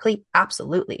incorrectly?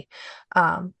 Absolutely.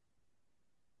 But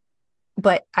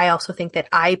I also think that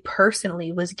I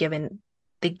personally was given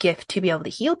the gift to be able to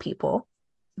heal people,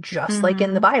 just like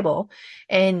in the Bible.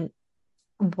 And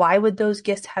why would those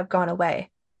gifts have gone away?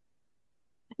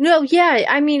 No, yeah.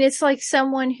 I mean, it's like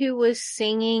someone who was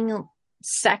singing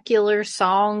secular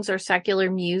songs or secular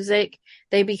music.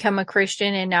 They become a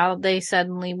Christian and now they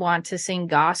suddenly want to sing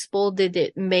gospel. Did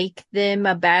it make them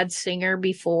a bad singer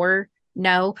before?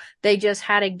 No, they just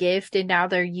had a gift and now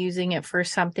they're using it for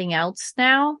something else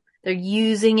now. They're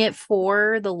using it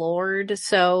for the Lord.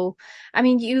 So, I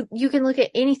mean, you can look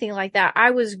at anything like that.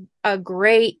 I was a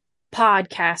great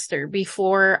podcaster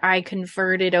before I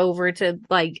converted over to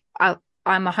like,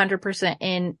 I'm 100%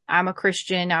 in, I'm a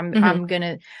Christian. I'm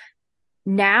gonna,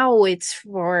 now it's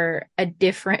for a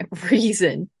different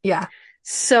reason. Yeah.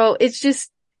 So it's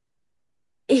just,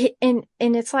 and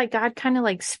it's like God kind of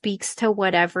like speaks to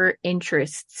whatever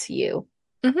interests you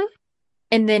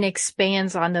and then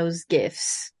expands on those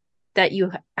gifts that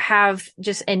you have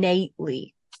just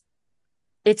innately.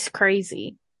 It's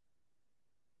crazy.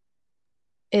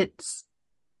 It's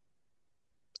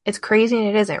crazy and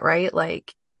it isn't, right?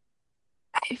 Like,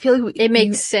 I feel like It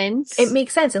makes it sense.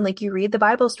 makes sense. And like you read the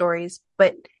Bible stories,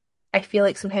 but I feel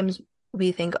like sometimes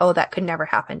we think, oh, that could never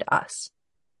happen to us.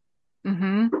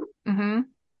 Mm-hmm. Mm-hmm.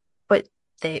 But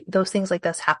those things like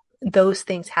this those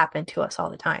things happen to us all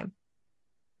the time.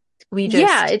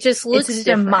 Yeah, it just It's looks just a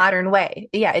different. modern way.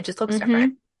 Yeah, it just looks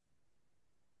different. Mm-hmm.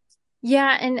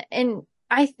 Yeah, and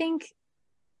I think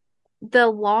the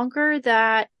longer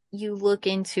that you look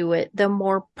into it, the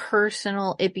more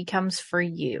personal it becomes for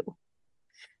you.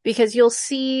 Because you'll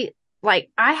see, like,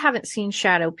 I haven't seen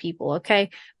shadow people, okay?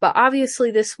 But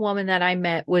obviously, this woman that I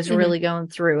met was Hmm. really going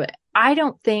through it. I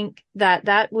don't think that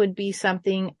that would be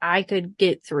something I could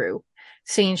get through,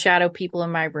 seeing shadow people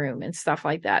in my room and stuff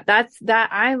like that. That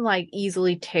I'm like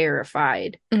easily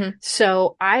terrified. Hmm.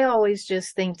 So I always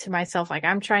just think to myself, like,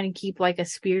 I'm trying to keep like a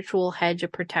spiritual hedge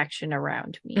of protection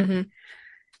around me. Hmm.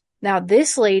 Now,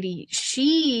 this lady,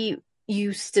 she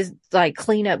used to like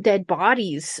clean up dead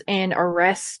bodies and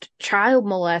arrest child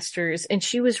molesters, and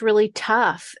she was really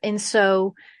tough. And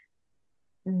so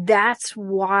that's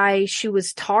why she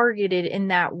was targeted in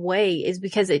that way, is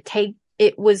because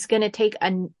it was going to take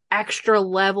an extra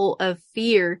level of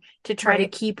fear to try to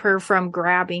Right. keep her from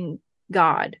grabbing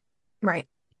God. Right.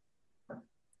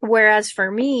 Whereas for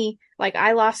me, like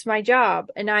I lost my job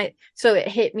so it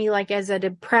hit me like as a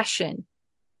depression.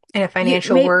 And a You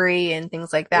financial may worry and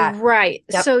things like that. Right.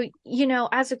 Yep. So,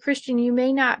 as a Christian, you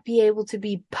may not be able to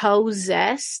be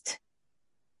possessed,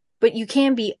 but you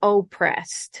can be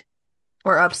oppressed.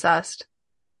 Or obsessed.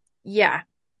 Yeah.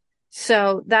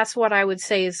 So that's what I would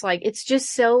say is like, it's just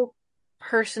so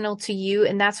personal to you.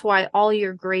 And that's why all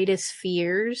your greatest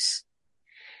fears,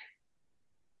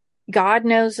 God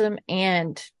knows them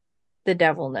and the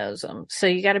devil knows them. So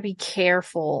you got to be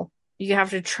careful. You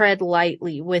have to tread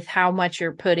lightly with how much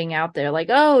you're putting out there. Like,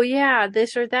 oh, yeah,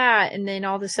 this or that. And then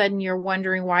all of a sudden you're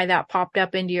wondering why that popped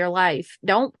up into your life.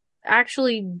 Don't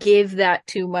actually give that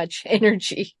too much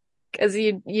energy because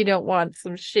you don't want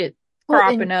some shit Well,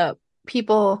 cropping and up.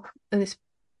 people, and this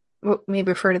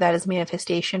maybe refer to that as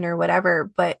manifestation or whatever,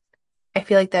 but I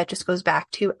feel like that just goes back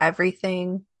to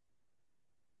everything,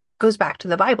 goes back to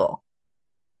the Bible.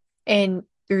 And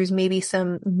there's maybe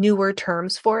some newer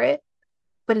terms for it,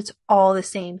 but it's all the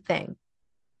same thing.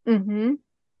 Mm-hmm.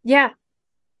 Yeah.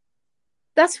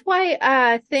 That's why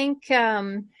I think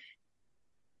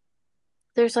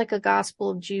there's like a Gospel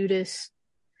of Judas.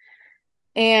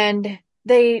 And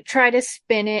they try to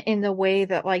spin it in the way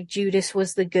that like Judas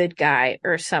was the good guy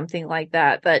or something like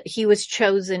that, that he was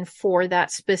chosen for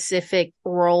that specific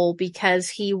role because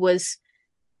he was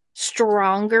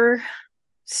stronger,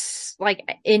 like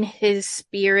in his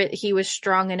spirit, he was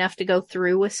strong enough to go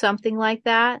through with something like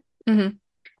that. Hmm.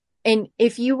 And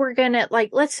if you were gonna, like,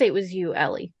 let's say it was you,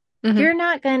 Ellie, Hmm. you're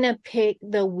not gonna pick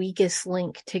the weakest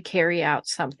link to carry out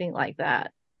something like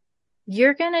that.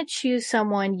 You're going to choose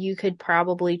someone you could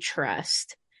probably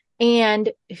trust and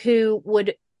who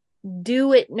would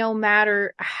do it no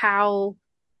matter how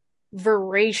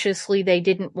voraciously they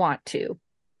didn't want to,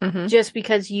 Hmm. just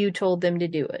because you told them to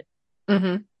do it.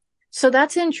 Hmm. So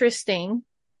that's interesting.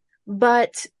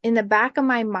 But in the back of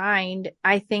my mind,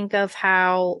 I think of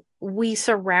how we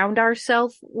surround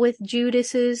ourselves with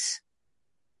Judas's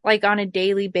like on a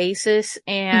daily basis,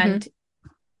 Hmm. and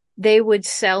they would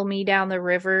sell me down the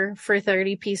river for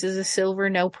 30 pieces of silver,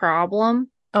 no problem.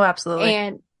 Oh, absolutely.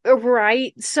 And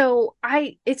right. So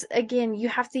it's again, you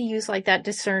have to use like that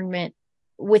discernment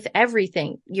with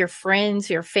everything, your friends,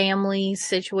 your family,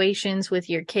 situations with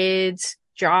your kids,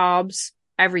 jobs,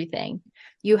 everything.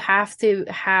 You have to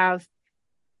have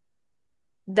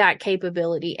that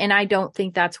capability. And I don't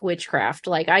think that's witchcraft.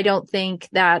 Like, I don't think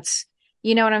that's,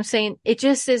 you know what I'm saying? It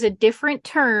just is a different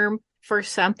term for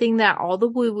something that all the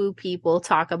woo woo people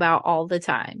talk about all the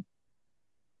time.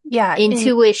 Yeah. And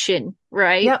Intuition,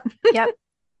 right? yep. Yep.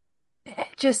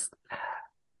 Just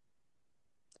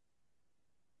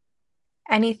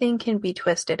anything can be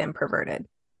twisted and perverted.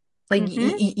 Like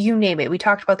Mm-hmm. you name it. We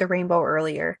talked about the rainbow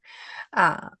earlier.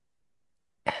 Uh,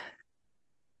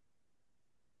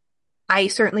 I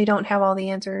certainly don't have all the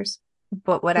answers,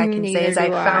 but what I can say Neither is I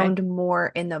do I. found more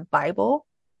in the Bible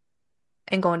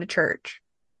and going to church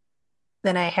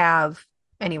than I have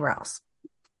anywhere else.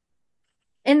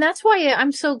 And that's why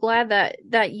I'm so glad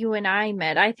that you and I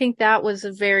met. I think that was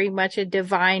very much a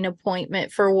divine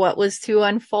appointment for what was to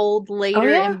unfold Oh later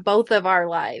yeah? in both of our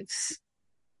lives.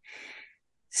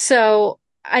 So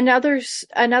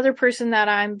another person that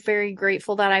I'm very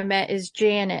grateful that I met is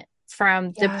Janet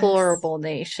from Yes. Deplorable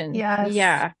Nation. Yes.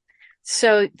 Yeah.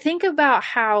 So think about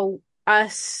how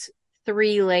us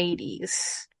three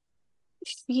ladies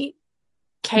She the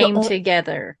came o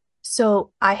together.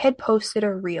 So I had posted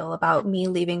a reel about me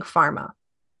leaving pharma.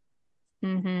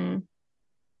 Mm-hmm.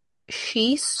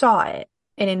 She saw it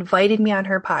and invited me on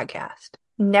her podcast.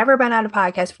 Never been on a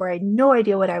podcast before. I had no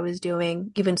idea what I was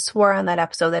doing. Even swore on that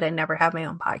episode that I'd never have my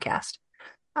own podcast.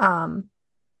 Um,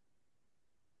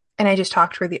 and I just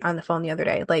talked to her on the phone the other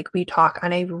day. Like we talk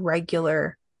on a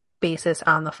regular basis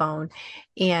on the phone.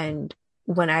 And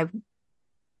when I've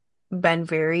been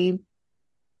very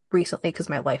recently, because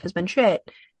my life has been shit,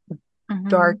 Mm-hmm.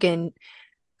 dark, and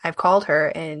I've called her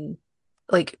and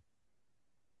like,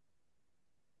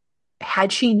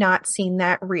 had she not seen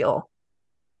that reel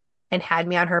and had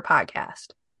me on her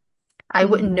podcast, I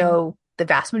wouldn't Mm-hmm. know the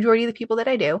vast majority of the people that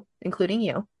I do, including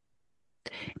you.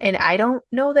 And I don't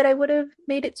know that I would have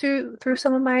made it through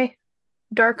some of my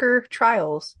darker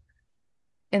trials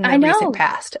in I the recent know.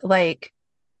 past. Like,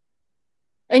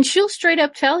 And she'll straight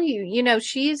up tell you,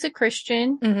 she's a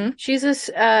Christian. mm-hmm, She's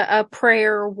a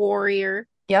prayer warrior.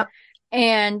 yep,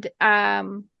 And I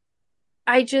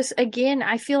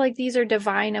feel like these are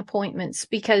divine appointments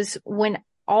because when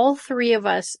all three of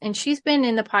us, and she's been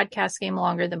in the podcast game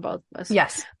longer than both of us,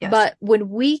 yes, yes, but when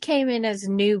we came in as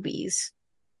newbies,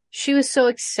 she was so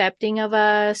accepting of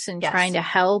us and trying yes, to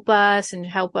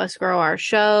help us grow our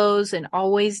shows and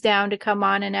always down to come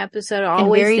on an episode, and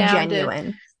always very down to,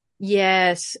 genuine.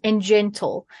 yes, and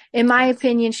gentle. In my Yes.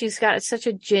 opinion, she's got such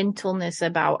a gentleness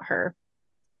about her.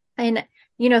 And,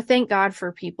 thank God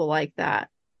for people like that.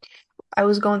 I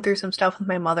was going through some stuff with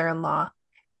my mother-in-law,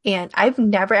 and I've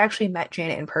never actually met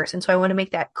Janet in person, so I want to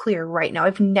make that clear right now.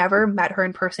 I've never met her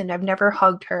in person. I've never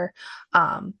hugged her.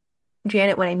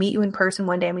 Janet, when I meet you in person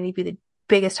one day, I'm going to give you the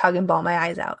biggest hug and bawl my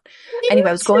eyes out. Me Anyway,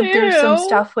 I was going through some too.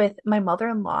 stuff with my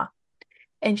mother-in-law,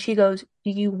 and she goes,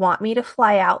 "Do you want me to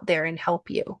fly out there and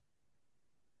help you?"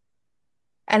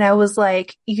 And I was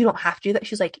like, "You don't have to do that."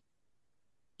 She's like,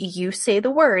 "You say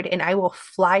the word, and I will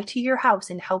fly to your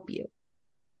house and help you."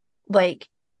 Like,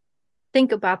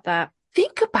 Think about that.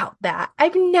 think about that.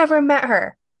 I've never met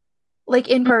her, like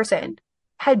in Mhm. person.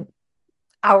 Had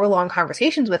hour-long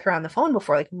conversations with her on the phone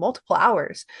before, like multiple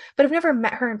hours, but I've never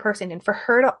met her in person. And for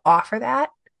her to offer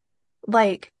that,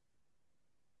 like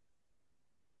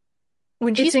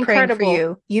when It's she's praying for incredible.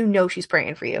 you, you know she's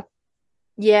praying for you.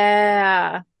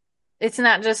 Yeah. It's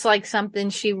not just like something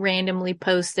she randomly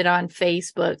posted on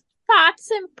Facebook.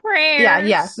 Thoughts and Yeah,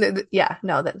 yeah, prayers. yeah.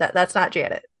 No, that's not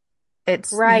Janet.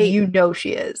 It's Right. you know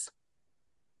she is.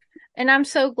 And I'm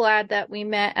so glad that we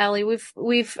met, Ellie.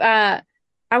 We've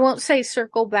I won't say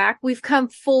circle back. We've come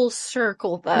full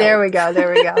circle There though. we go.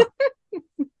 There we go.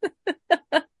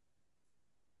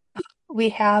 We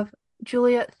have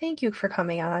Julia. Thank you for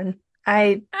coming on.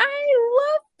 I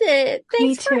loved it. Me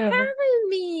Thanks for too. having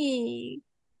me.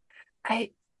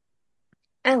 I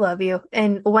I love you.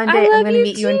 And one I day I'm love going to you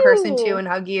meet you in person too too. and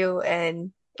hug you,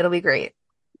 and it'll be great.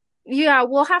 Yeah,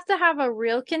 we'll have to have a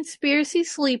real conspiracy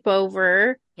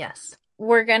sleepover. Yes.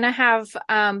 We're gonna have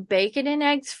bacon and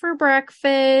eggs for Oh, I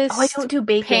breakfast, don't do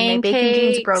bacon. My bacon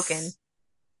gene's broken. pancakes.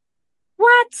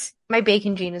 What? My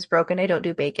bacon gene is broken. I don't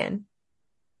do bacon.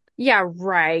 Yeah,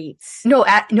 right. No,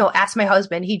 no, ask my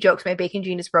husband. He jokes my bacon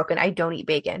gene is broken. I don't eat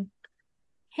bacon.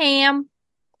 Ham,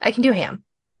 I can do ham.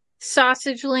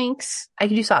 sausage links. I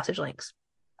can do sausage links.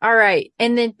 All right,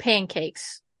 and then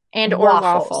pancakes and or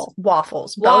Waffles. waffle.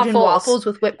 Waffles. Belgian Waffles. waffles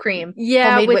with whipped cream.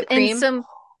 Yeah, Homemade with whipped and cream. some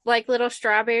like little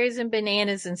strawberries and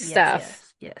bananas and Yes,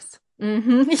 stuff. yes, yes.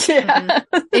 Hmm. Yeah.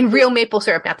 And real maple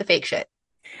syrup, not the fake shit.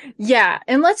 Yeah,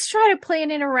 and let's try to plan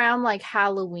it around like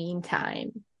Halloween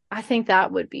time. I think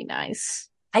that would be nice.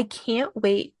 I can't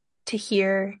wait to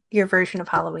hear your version of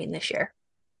Halloween this year.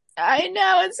 I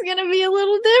know it's gonna be a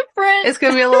little different. It's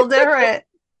gonna be a little different.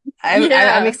 I'm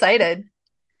Yeah. excited.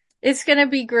 It's gonna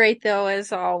be great though,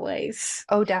 as always.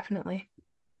 Oh, definitely.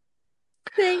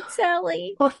 Thanks,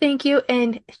 Ellie. Well, thank you,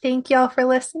 and thank y'all for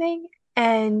listening.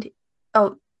 And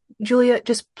oh, Julia,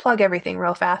 just plug everything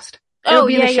real fast. It'll Oh,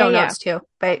 be in the yeah, yeah, show yeah. notes too.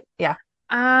 But yeah,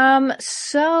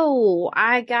 So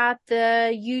I got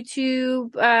the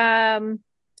YouTube,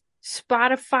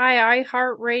 Spotify,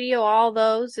 iHeartRadio, all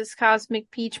those. It's Cosmic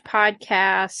Peach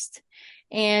Podcast.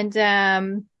 And,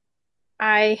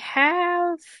 I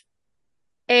have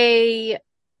a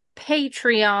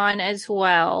Patreon as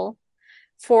well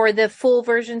for the full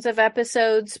versions of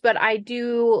episodes, but I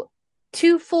do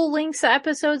 2 full lengths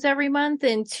episodes every month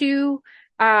and 2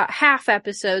 half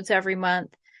episodes every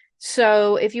month.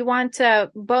 So if you want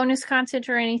bonus content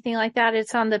or anything like that,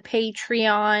 it's on the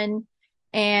Patreon.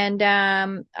 And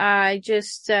I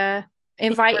just invite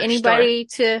merch store. anybody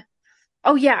to.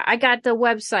 Oh yeah, I got the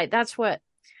website. That's what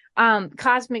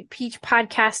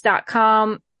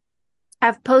cosmicpeachpodcast.com.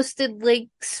 I've posted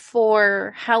links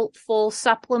for helpful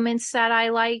supplements that I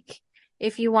like.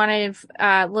 If you want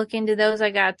to look into those,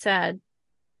 I got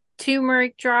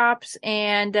turmeric drops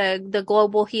and the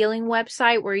Global Healing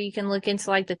website where you can look into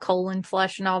like the colon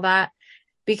flush and all that.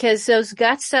 Because those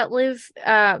guts that live,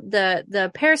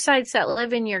 the parasites that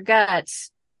live in your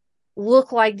guts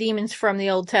look like demons from the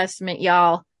Old Testament,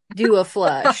 y'all. Do a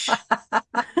flush.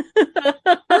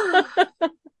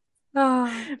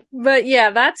 But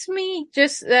yeah, that's me.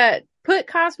 Just put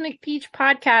Cosmic Peach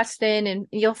Podcast in and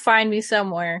you'll find me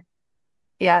somewhere.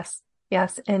 Yes.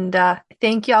 And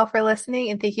thank you all for listening.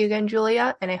 And thank you again,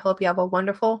 Julia. And I hope you have a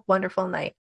wonderful, wonderful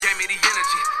night. Gave me the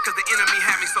energy because the enemy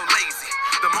had me so lazy.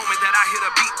 The moment that I hit a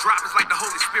beat drop is like the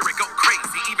Holy Spirit go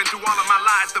crazy. Even through all of my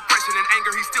lies, depression and anger,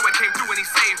 he still came through and he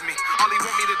saved me. All he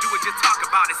want me to do is just talk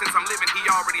about it. Since I'm living, he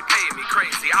already paid me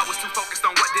crazy. I was too focused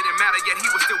on what didn't matter, yet he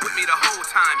was still with me the whole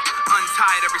time.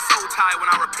 Untied, every soul tie when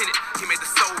I repented, he made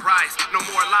the soul rise. No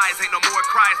more lies, ain't no more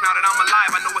cries. Now that I'm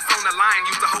alive, I know it's on the line.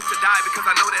 Used to hope to die because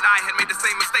I know that I had made the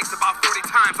same mistakes about 40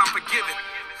 times. I'm forgiven.